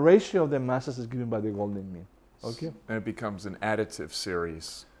 So the ratio of the masses is given by the golden mean. Okay. And it becomes an additive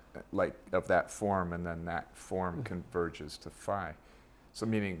series, like of that form, and then that form converges to phi. So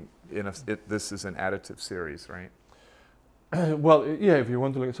meaning, this is an additive series, right? Well, yeah, if you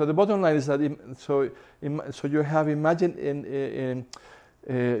want to look. So the bottom line is that so you have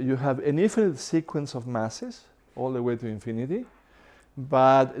you have an infinite sequence of masses all the way to infinity,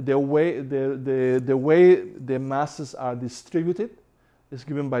 but the way the masses are distributed is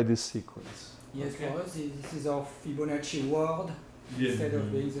given by this sequence. Yes, Okay. for us, this is our Fibonacci word instead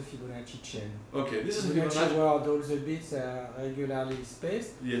of being the Fibonacci chain. Okay, this Fibonacci word, all the bits are regularly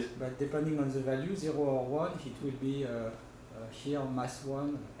spaced, Yes. but depending on the value, 0 or 1, it will be here mass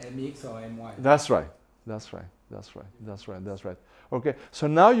 1, mx or my. That's right. That's right. That's right. That's right. That's right. Okay. So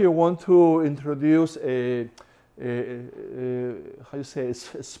now you want to introduce a how you say a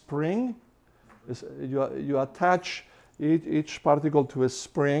spring. You attach each particle to a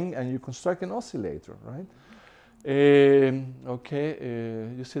spring and you construct an oscillator, right? Okay.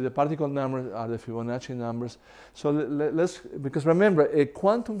 You see the particle numbers are the Fibonacci numbers. So let's because remember a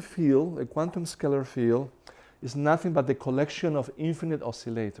quantum field, a quantum scalar field, is nothing but the collection of infinite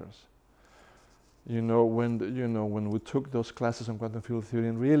oscillators. When we took those classes on quantum field theory,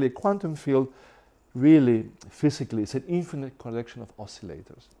 and really quantum field, really physically, is an infinite collection of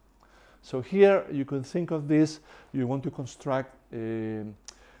oscillators. So here you can think of this. You want to construct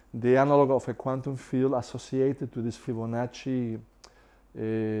the analog of a quantum field associated to these Fibonacci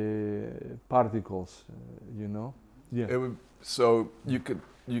particles. Yeah. So you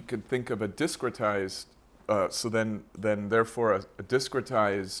could think of a discretized. So then therefore a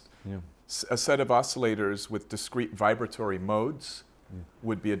discretized, a set of oscillators with discrete vibratory modes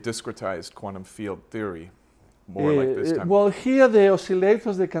would be a discretized quantum field theory, more like this time. Well, here the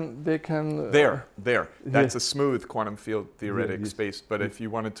oscillators they can. There. That's a smooth quantum field theoretic space. But if you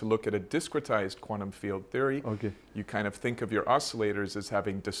wanted to look at a discretized quantum field theory, you kind of think of your oscillators as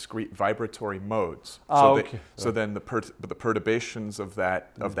having discrete vibratory modes. So then the perturbations of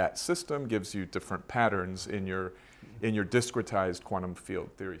that system gives you different patterns in your discretized quantum field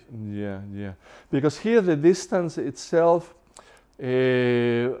theory. Yeah. Because here the distance itself.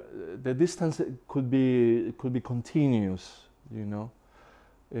 The distance could be continuous,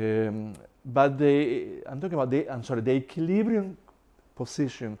 but the equilibrium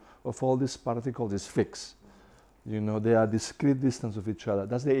position of all these particles is fixed. They are discrete distance of each other.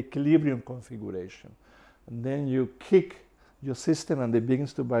 That's the equilibrium configuration. And then you kick your system and it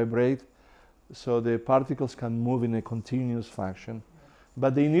begins to vibrate, so the particles can move in a continuous fashion.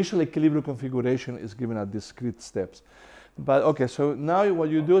 But the initial equilibrium configuration is given at discrete steps. But okay, so now what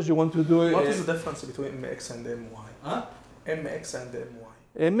you do is you want to do. What is the difference between mx and my? Huh? Mx and my.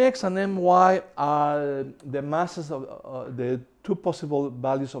 Mx and my are the masses of the two possible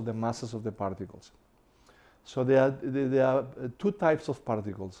values of the masses of the particles. So there are two types of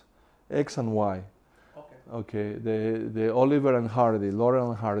particles, x and y. Okay, the Oliver and Hardy,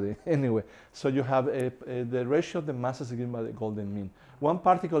 Laurel and Hardy. Anyway, so you have the ratio of the masses given by the golden mean. One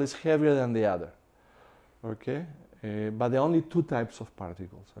particle is heavier than the other. Okay. But there are only two types of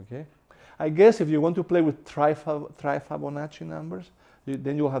particles, okay? I guess if you want to play with tri-Fibonacci numbers,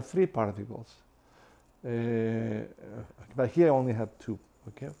 then you'll have three particles. But here I only have two,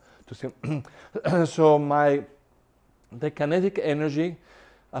 okay? So the kinetic energy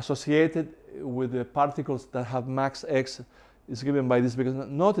associated with the particles that have max x is given by this,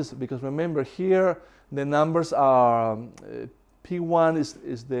 because remember here the numbers are, P1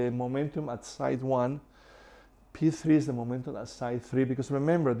 is the momentum at side 1, P3 is the momentum at side 3, because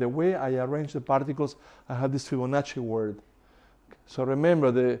remember, the way I arrange the particles, I have this Fibonacci word. So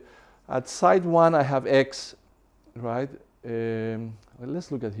remember, at side 1 I have x, right? Let's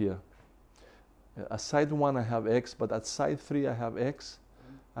look at here. At side 1 I have x, but at side 3 I have x,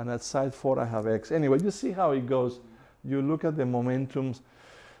 and at side 4 I have x. Anyway, you see how it goes. You look at the momentums.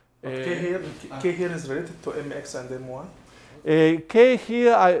 K here is related to mx and my? K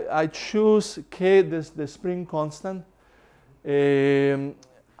here, I choose K, the spring constant.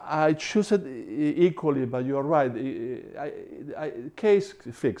 I choose it equally, but you're right. K is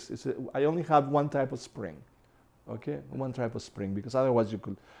fixed. I only have one type of spring, okay? One type of spring, because otherwise you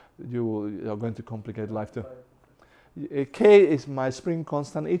are going to complicate life too. K is my spring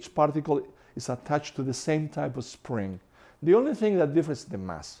constant. Each particle is attached to the same type of spring. The only thing that differs is the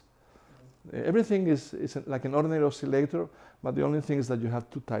mass. Everything is like an ordinary oscillator, but the only thing is that you have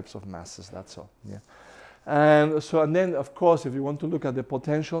two types of masses, that's all. Yeah. And then of course if you want to look at the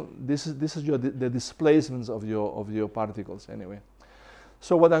potential, this is the displacements of your particles anyway.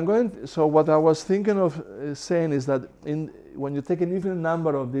 So what I was thinking of saying is that when you take an even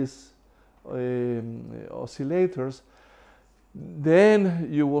number of these oscillators, then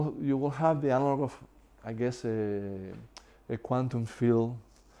you will have the analog of, I guess, a quantum field.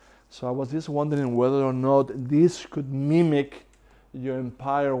 So I was just wondering whether or not this could mimic your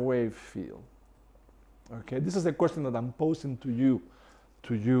empire wave field. Okay, this is a question that I'm posing to you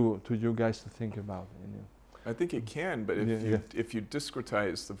guys to think about. I think it can, but if you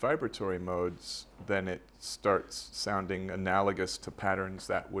discretize the vibratory modes, then it starts sounding analogous to patterns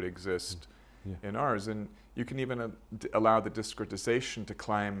that would exist in ours. And you can even allow the discretization to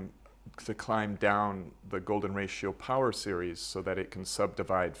climb down the golden ratio power series so that it can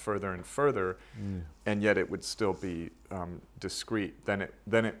subdivide further and further, and yet it would still be discrete. Then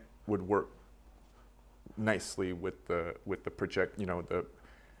it would work nicely with the the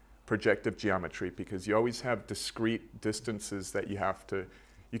projective geometry, because you always have discrete distances that you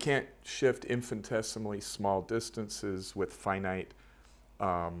can't shift infinitesimally small distances with finite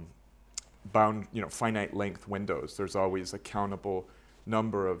finite length windows. There's always a countable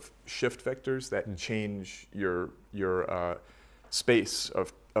number of shift vectors that change your space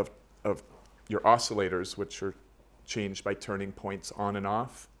of your oscillators, which are changed by turning points on and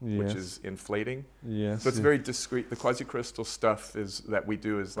off, which is inflating. Yes. So it's very discrete. The quasi-crystal stuff that we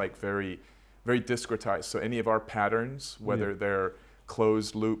do is like very, very discretized. So any of our patterns, whether they're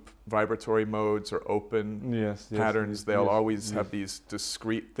closed loop vibratory modes or open patterns, they'll always have these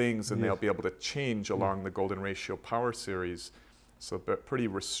discrete things, and they'll be able to change along the golden ratio power series. So pretty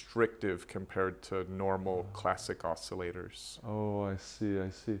restrictive compared to normal classic oscillators. Oh, I see.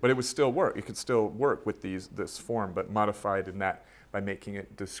 But it would still work. It could still work with this form, but modified in that by making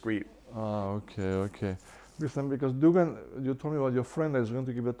it discrete. Ah, okay. Listen, because Dugan, you told me about your friend that is going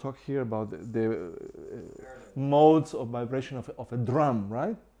to give a talk here about the modes of vibration of a drum,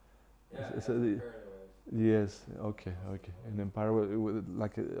 right? Yeah, yes, okay. An empire with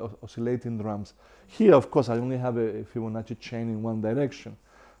like oscillating drums. Here, of course, I only have a Fibonacci chain in one direction,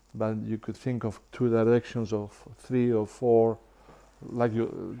 but you could think of two directions of 3 or 4, like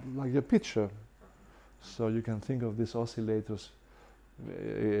your picture. So you can think of these oscillators,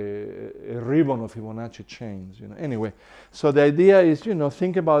 a ribbon of Fibonacci chains. Anyway, so the idea is,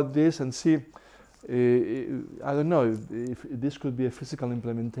 think about this and see. I don't know if this could be a physical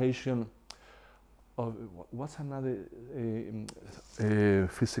implementation of what's another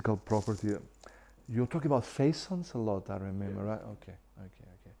physical property. You're talking about phasons a lot, I remember, right? Okay.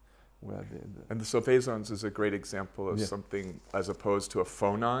 Well, and so phasons is a great example of something as opposed to a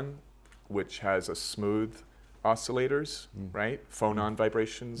phonon, which has a smooth oscillators, right? Phonon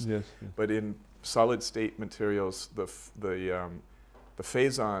vibrations. Yes. But in solid state materials, the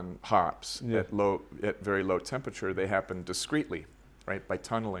phason hops at very low temperature, they happen discretely, right, by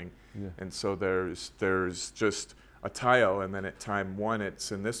tunneling. And so there's just a tile, and then at time 1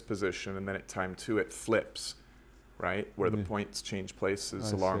 it's in this position, and then at time 2 it flips, right, where the points change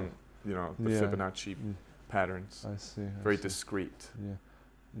places along the Fibonacci patterns. I see. Very discrete.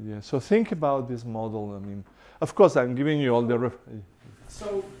 Yeah. So think about this model. I mean, of course, I'm giving you all the.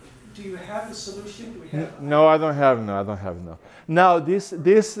 So, do you have the solution? Do we have? No, I don't have. No. Now, this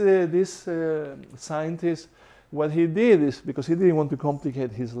scientist, what he did is, because he didn't want to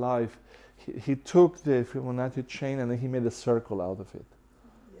complicate his life, he took the Fibonacci chain and then he made a circle out of it.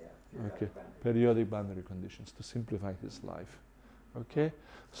 Yeah. Periodic boundary conditions to simplify his life. Okay.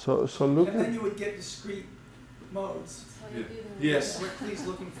 So look. And then you would get discrete modes. Yes. What he's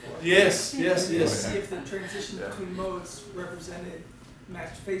looking for. Yes. See if the transition between modes represented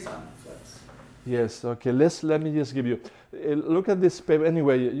matched phason flips. Yes. Okay. Let me just give you. Look at this paper.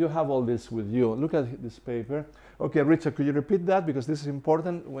 Anyway, you have all this with you. Look at this paper. Okay, Richard, could you repeat that, because this is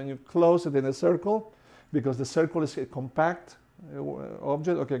important when you close it in a circle, because the circle is a compact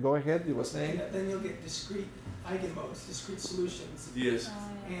object. Okay, go ahead. You were saying. Then you'll get discrete eigenmodes, discrete solutions. Yes.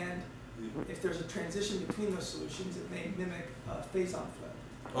 And if there's a transition between those solutions, it may mimic a phason flip.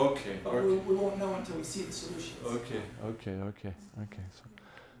 Okay. But we won't know until we see the solutions. Okay. So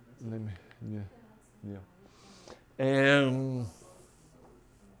let me.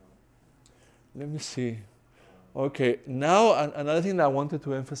 Let me see. Okay, now another thing that I wanted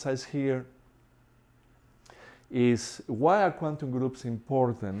to emphasize here is why are quantum groups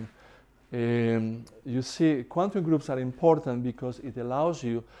important? You see, quantum groups are important because it allows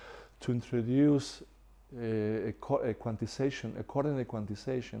you to introduce a coordinate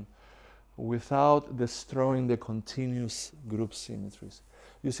quantization without destroying the continuous group symmetries.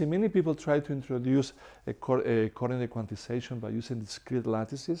 You see, many people try to introduce a coordinate quantization by using discrete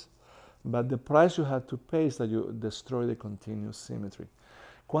lattices, but the price you have to pay is that you destroy the continuous symmetry.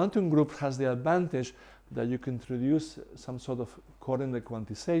 Quantum group has the advantage that you can introduce some sort of coordinate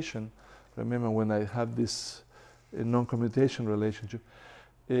quantization. Remember when I have this non-commutation relationship,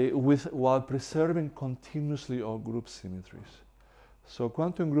 while preserving continuously all group symmetries. So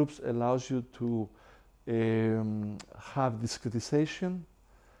quantum groups allows you to have discretization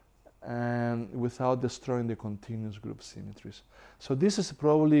and without destroying the continuous group symmetries. So this is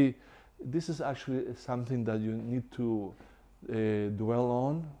actually something that you need to dwell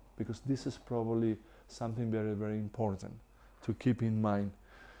on, because this is probably something very, very important to keep in mind.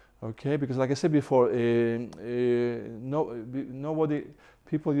 Okay, because like I said before,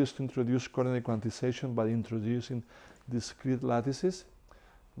 people used to introduce coordinate quantization by introducing discrete lattices,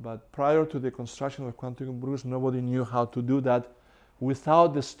 but prior to the construction of quantum groups, nobody knew how to do that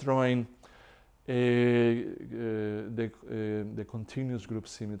without destroying the continuous group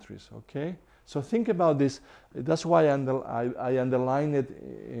symmetries. Okay, so think about this. That's why I underline it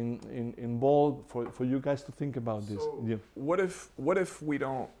in bold for you guys to think about this. Yeah. What if we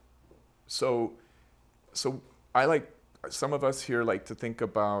don't? So I like, some of us here like to think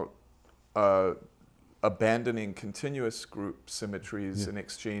about abandoning continuous group symmetries in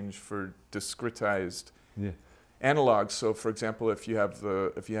exchange for discretized analogs. So for example, if you have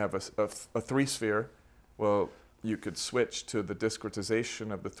a three-sphere, well, you could switch to the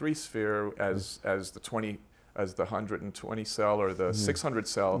discretization of the three-sphere as the 120 cell or the 600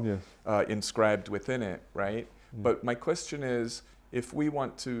 cell inscribed within it, right? But my question is, if we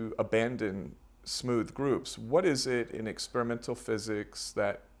want to abandon smooth groups, what is it in experimental physics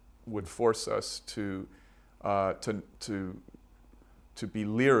that would force us to be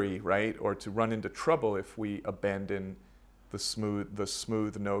leery, right, or to run into trouble if we abandon the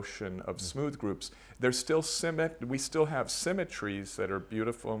smooth notion of smooth groups? There's still we still have symmetries that are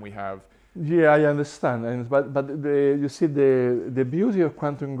beautiful, and we have. Yeah, I understand, but you see, the beauty of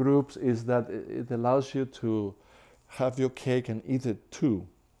quantum groups is that it allows you to have your cake and eat it too,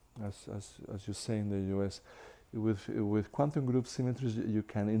 as you say in the US. With quantum group symmetries, you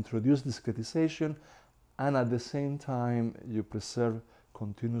can introduce discretization, and at the same time, you preserve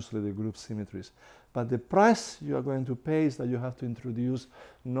continuously the group symmetries. But the price you are going to pay is that you have to introduce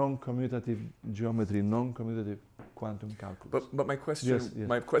non-commutative geometry, non-commutative quantum calculus. But my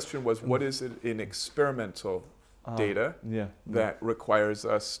question was, what is it in experimental data that requires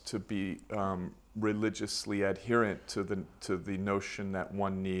us to be religiously adherent to the notion that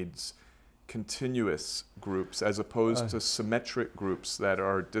one needs continuous groups as opposed to symmetric groups that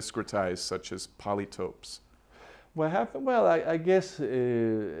are discretized, such as polytopes? What happened? Well, I guess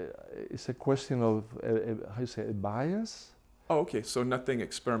it's a question of how you say, a bias. Oh, okay. So nothing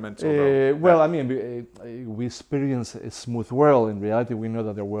experimental. Well, I mean, we experience a smooth world. In reality, we know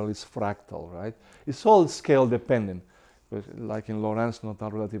that the world is fractal, right? It's all scale dependent. Like in Lorentz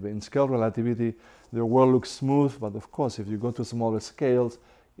nodal relativity, in scale relativity, the world looks smooth, but of course, if you go to smaller scales,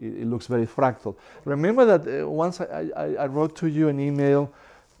 it looks very fractal. Remember that once I wrote to you an email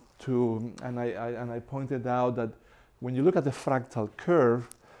and I pointed out that when you look at the fractal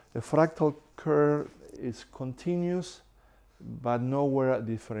curve is continuous, but nowhere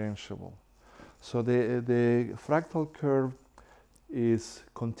differentiable. So the fractal curve is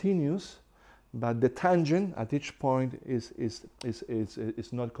continuous, but the tangent at each point it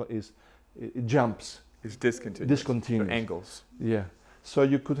jumps. It's discontinuous. Discontinuous. So angles. Yeah. So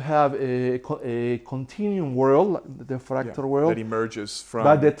you could have a continuum world, the fractal world, that emerges from.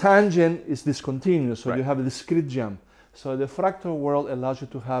 but the tangent is discontinuous, so you have a discrete jump. So the fractal world allows you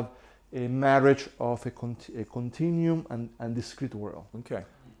to have a marriage of a continuum and discrete world. Okay.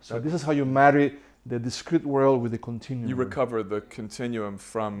 So this is how you marry the discrete world with the continuum. You recover the continuum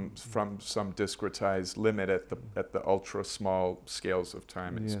from some discretized limit at the ultra small scales of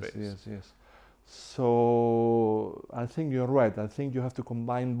time and space. Yes. So I think you're right. I think you have to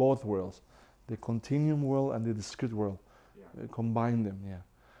combine both worlds, the continuum world and the discrete world. Combine them,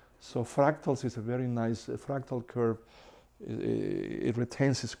 So fractals is a very nice fractal curve. It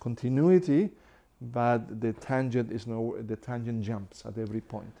retains its continuity, but the tangent jumps at every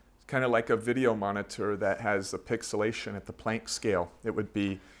point. It's kind of like a video monitor that has a pixelation at the Planck scale. It would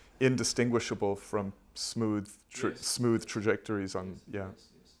be indistinguishable from smooth trajectories on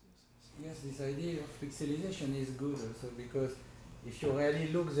Yes, this idea of pixelization is good also, because if you really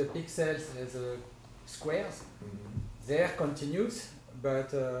look the pixels as squares, they are continuous,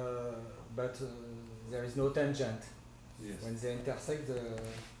 but there is no tangent. When they intersect,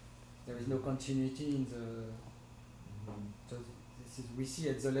 there is no continuity in the. So we see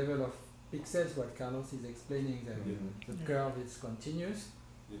at the level of pixels what Carlos is explaining. The curve is continuous,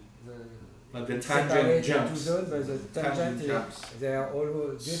 But the separated tangent into jumps. zones, but the tangent jumps. they are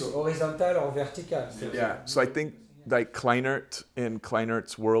all just So- horizontal or vertical. So Yeah, so I think like Kleinert in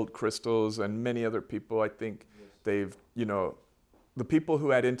Kleinert's World Crystals and many other people, I think they've, you know, the people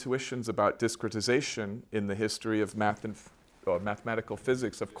who had intuitions about discretization in the history of math and mathematical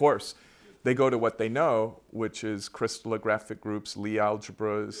physics, of course, they go to what they know, which is crystallographic groups, Lie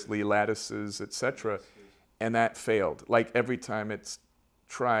algebras, Lie lattices, etc. And that failed. Like every time it's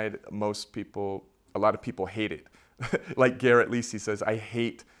tried, a lot of people hate it. Like Garrett Lisi says, I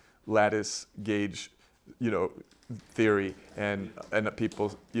hate lattice gauge, you know, theory, and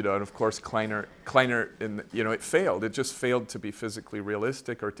people, you know, and of course Kleiner, you know, it failed. It just failed to be physically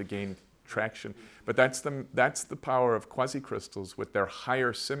realistic or to gain traction. But that's the power of quasi-crystals with their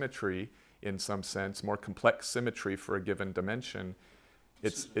higher symmetry, in some sense, more complex symmetry for a given dimension.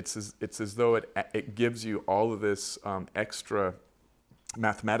 It's as though it gives you all of this extra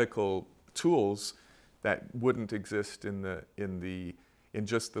mathematical tools that wouldn't exist in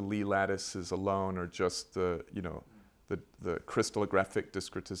just the Lie lattices alone, or just the, you know, the crystallographic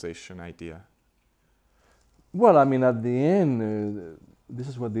discretization idea. Well, I mean, at the end, this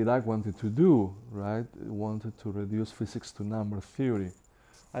is what Dirac wanted to do, right? He wanted to reduce physics to number theory.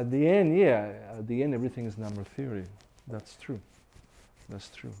 At the end, yeah, at the end, everything is number theory. That's true. That's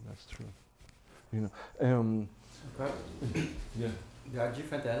true. That's true. You know. Yeah. There are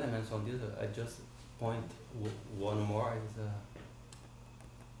different elements on this. I just point one more is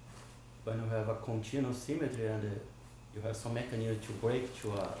when you have a continuous symmetry and you have some mechanism to break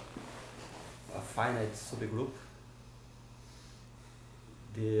to a finite subgroup.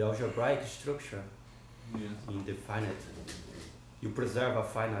 The algebraic structure in the finite, you preserve a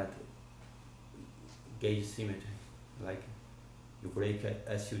finite gauge symmetry, like you break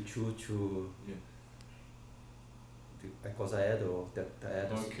SU2 to a quasi-add or that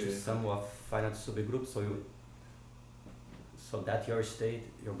adds to some of finite subgroups, so that your state,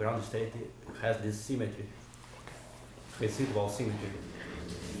 your ground state, has this symmetry, residual symmetry.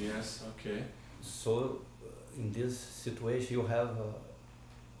 Yes. Okay. So in this situation, you have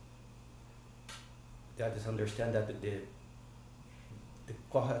that is understand that the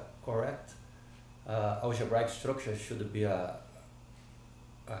correct algebraic structure should be a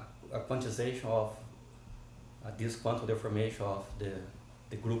quantization of this quantum deformation of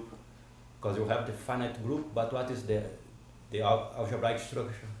the group, because you have the finite group, but what is the algebraic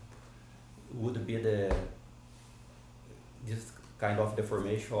structure would be this kind of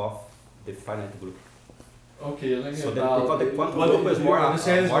deformation of the finite group. Okay, let me so because the quantum group is more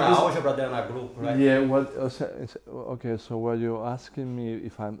algebra than a group, right? Yeah. Okay. So what you're asking me,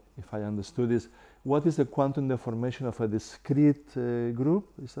 if I understood, is what is the quantum deformation of a discrete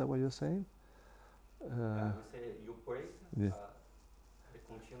group? Is that what you're saying? You say you break the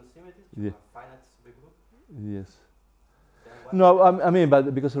continuous symmetry to a finite subgroup. Yes. No, I mean,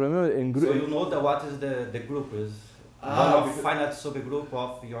 but because remember in group. So you know that what is the group is one of finite subgroup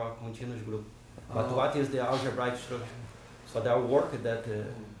of your continuous group. But what is the algebraic structure? So there are work that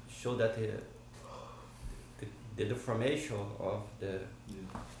show that the deformation of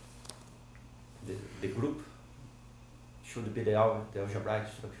the group should be the algebraic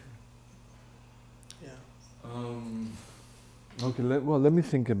structure. Yeah. Okay. Let me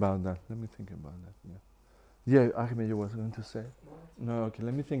think about that. Yeah. Ahmed, you were going to say? No. Okay.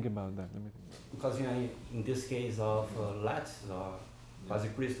 Let me think about that. Because in this case of lattice or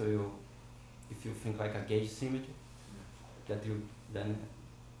quasi-crystal, if you think like a gauge symmetry, that you then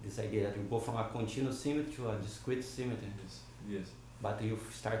this idea that you go from a continuous symmetry to a discrete symmetry. Yes. But you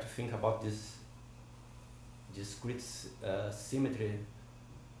start to think about this discrete symmetry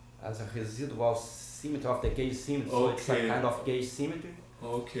as a residual symmetry of the gauge symmetry. So it's a kind of gauge symmetry.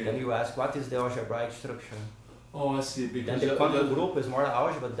 Okay. Then you ask, what is the algebraic structure? Oh, I see. Because then the quantum group is more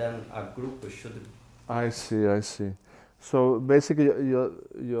algebra than a group should be. I see. So basically, you're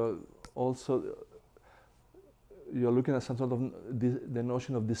looking at some sort of the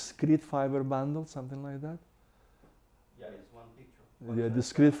notion of discrete fiber bundle, something like that? Yeah, it's one picture. Yeah,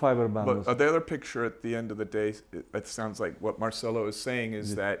 discrete fiber bundles. But the other picture at the end of the day, it sounds like what Marcelo is saying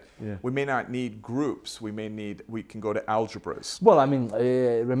is that we may not need groups. We can go to algebras. Well, I mean,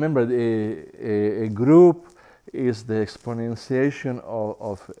 remember, a group is the exponentiation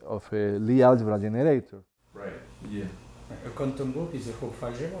of a Lie algebra generator. Right. Yeah. A quantum group is a Hopf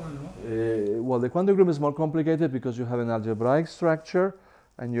algebra, no? Well, the quantum group is more complicated because you have an algebraic structure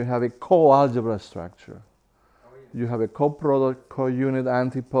and you have a co-algebra structure. You have a co-product, co-unit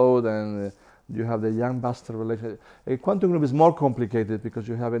antipode, and you have the Young-Buster relation. A quantum group is more complicated because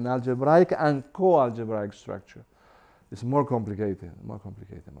you have an algebraic and co-algebraic structure. It's more complicated,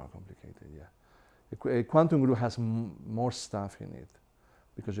 yeah. A quantum group has more stuff in it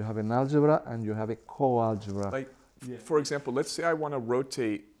because you have an algebra and you have a co-algebra. Like, for example, let's say I want to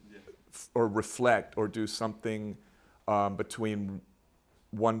rotate or reflect or do something between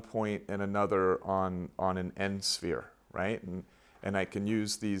one point and another on an end sphere, right? And I can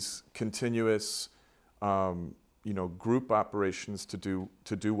use these continuous group operations to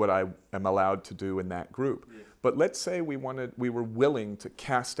do what I am allowed to do in that group. Yeah. But let's say we were willing to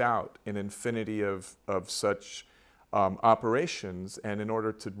cast out an infinity of such operations, and in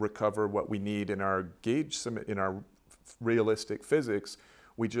order to recover what we need in our in our realistic physics,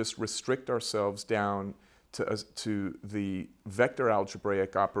 we just restrict ourselves down to the vector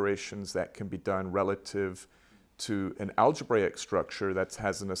algebraic operations that can be done relative to an algebraic structure that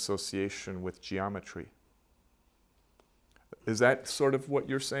has an association with geometry. Is that sort of what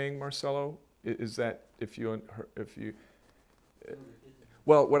you're saying, Marcelo? Is that if you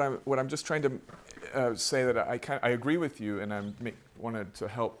well, what I'm just trying to say that I agree with you, and I wanted to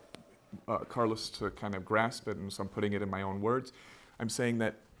help Carlos to kind of grasp it, and so I'm putting it in my own words. I'm saying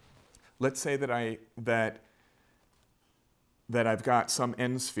that, let's say that I've got some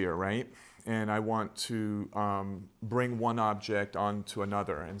end sphere, right? And I want to bring one object onto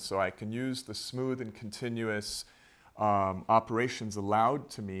another, and so I can use the smooth and continuous operations allowed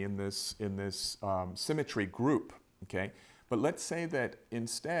to me in this symmetry group, okay? But let's say that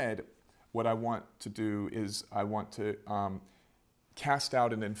instead, what I want to do is I want to cast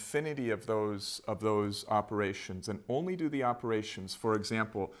out an infinity of those operations and only do the operations, for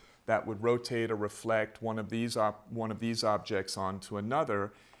example, that would rotate or reflect one of these objects onto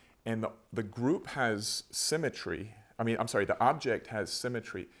another, and the group has symmetry. The object has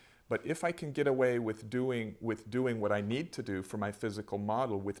symmetry. But if I can get away with doing what I need to do for my physical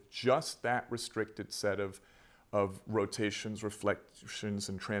model with just that restricted set of rotations, reflections,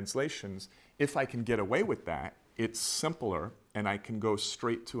 and translations, if I can get away with that, it's simpler, and I can go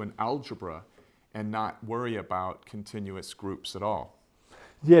straight to an algebra and not worry about continuous groups at all.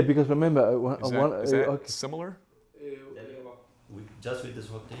 Yeah, because remember, is that okay. Similar? Just with this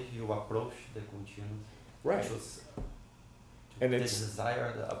rotation, you approach the continuum. Right. And the it's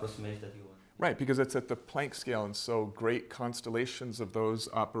desired approximation that you want. Right, because it's at the Planck scale, and so great constellations of those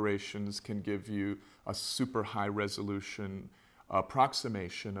operations can give you a super high resolution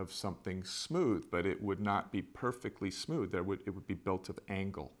approximation of something smooth, but it would not be perfectly smooth. It would be built of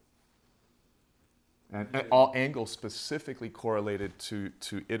angle. And all angles specifically correlated to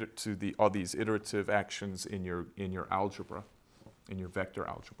all these iterative actions in your algebra, in your vector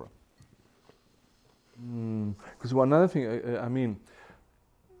algebra. Because another thing,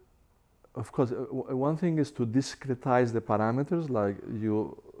 of course, one thing is to discretize the parameters, like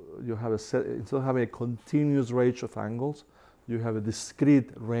you have a set, instead of having a continuous range of angles, you have a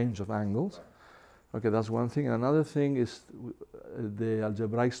discrete range of angles. Okay, that's one thing. Another thing is the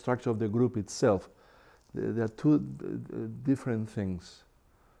algebraic structure of the group itself. There are two different things.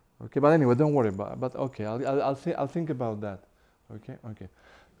 Okay, but anyway, don't worry about it. But okay, I'll think about that. Okay, okay.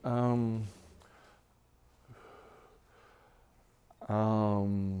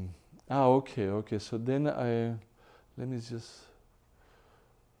 Okay. So then let me just.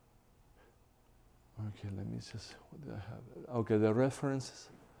 What do I have? Okay, the references.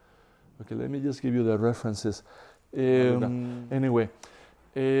 Okay, let me just give you the references. Anyway,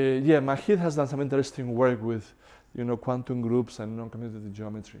 Mahid has done some interesting work with, quantum groups and noncommutative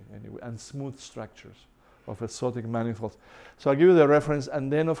geometry, anyway, and smooth structures of exotic manifolds. So I'll give you the reference,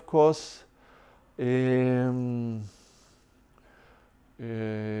 and then of course, this,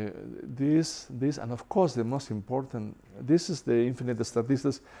 and of course the most important, this is the infinite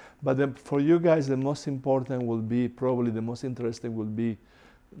statistics, but then for you guys the most important will be, probably the most interesting will be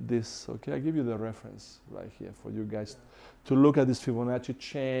this. Okay, I'll give you the reference right here for you guys to look at this Fibonacci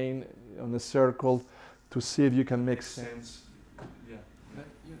chain on a circle to see if you can make sense. Yeah. But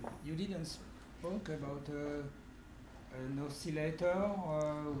you didn't spoke about an oscillator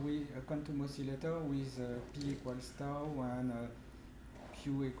with a quantum oscillator with p equals tau and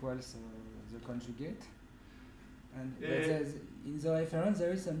q equals the conjugate. And in the reference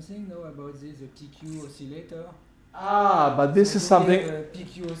there is something about this PQ oscillator. But this is something.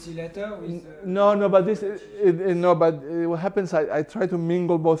 PQ oscillator with. What happens? I try to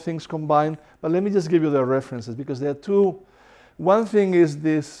mingle both things combined. But let me just give you the references because there are two. One thing is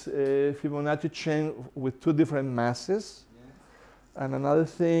this Fibonacci chain with two different masses, and another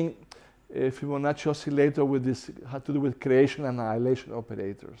thing, a Fibonacci oscillator with this had to do with creation and annihilation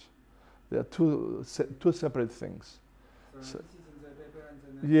operators. They are two separate things. So this is in the paper, and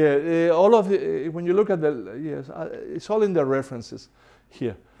the Yeah, all of the, when you look at the, yes, it's all in the references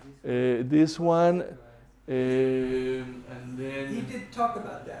here. This one, and then... He did talk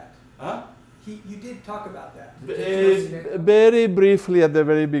about that. Huh? You did talk about that. Very briefly at the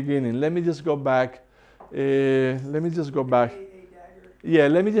very beginning. Let me just go back. Let me just go back. Yeah,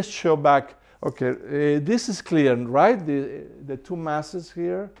 let me just show back. Okay, this is clear, right? The two masses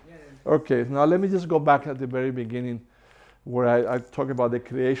here. Okay, now let me just go back at the very beginning where I talk about the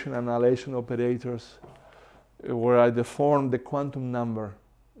creation and annihilation operators, where I deform the quantum number,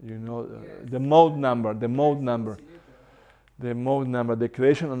 you know, the mode number, the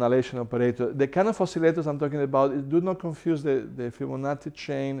creation and annihilation operator. The kind of oscillators I'm talking about, do not confuse the Fibonacci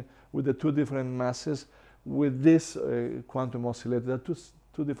chain with the two different masses with this quantum oscillator. They're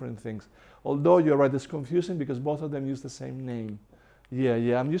two different things. Although you're right, it's confusing because both of them use the same name.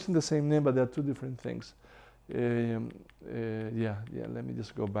 Yeah, I'm using the same name, but they're two different things. Yeah, let me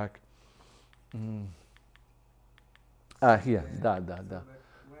just go back. Here, here.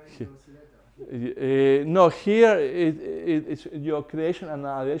 No, here it's your creation and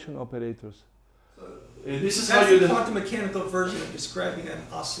annihilation operators. This is how the quantum mechanical version of describing an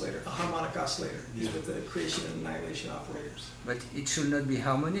oscillator, a harmonic oscillator, is with the creation and annihilation operators. But it should not be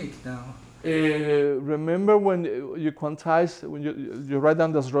harmonic now. Remember when you quantize, when you write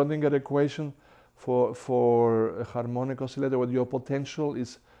down the Schrödinger equation for a harmonic oscillator, where your potential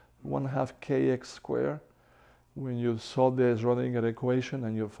is 1/2 kx squared. When you solve the Schrödinger equation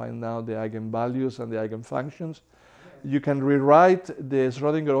and you find out the eigenvalues and the eigenfunctions, you can rewrite the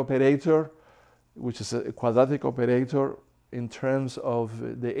Schrödinger operator, which is a quadratic operator, in terms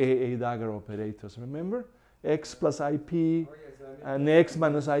of the A dagger operators. Remember? X plus IP and X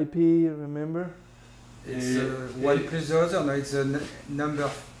minus IP, remember? It's one plus the other, no, it's a number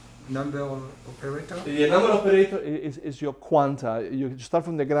operator? The number operator is your quanta. You start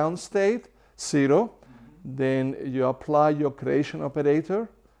from the ground state, 0, then you apply your creation operator,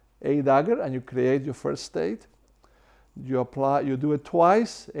 A dagger, and you create your first state. You do it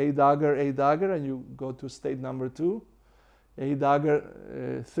twice, A dagger, and you go to state number 2. A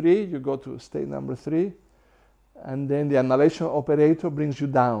dagger 3, you go to state number 3. And then the annihilation operator brings you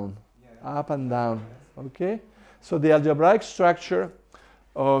down, up and down, okay? So the algebraic structure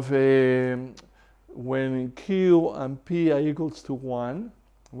of when Q and P are equals to 1,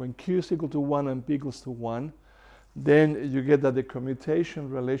 when Q is equal to 1 and P equals to 1, then you get that the commutation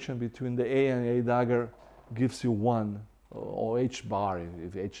relation between the A and A dagger gives you 1, or H bar,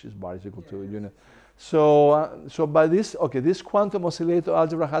 if H bar is equal to a unit. So by this, okay, this quantum oscillator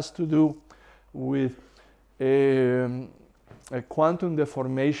algebra has to do with a quantum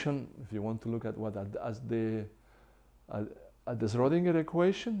deformation, if you want to look at what as the Schrödinger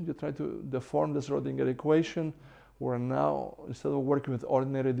equation. You try to deform the Schrödinger equation, where now instead of working with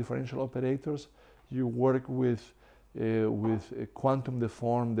ordinary differential operators, you work with quantum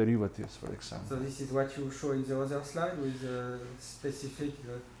deformed derivatives, for example. So this is what you show in the other slide with a specific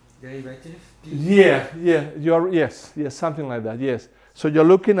derivative? Yes, something like that, yes. So you're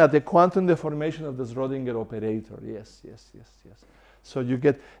looking at the quantum deformation of the Schrödinger operator. Yes. So you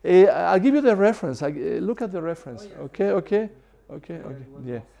get, I'll give you the reference. Look at the reference. Okay.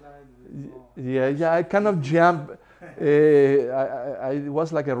 Yeah, I kind of jumped. It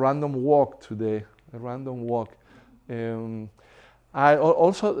was like a random walk today, I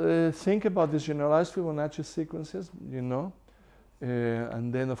also think about these generalized Fibonacci sequences, you know,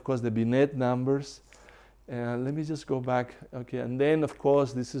 and then of course the Binet numbers. Let me just go back. Okay, and then of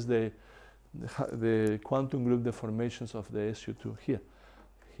course this is the quantum group deformations of the SU2. Here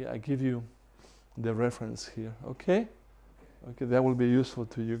I give you the reference here. Okay, that will be useful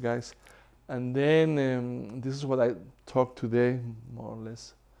to you guys. And then this is what I talked today, more or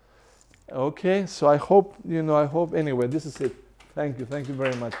less. Okay, so I hope anyway. This is it. Thank you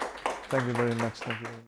very much.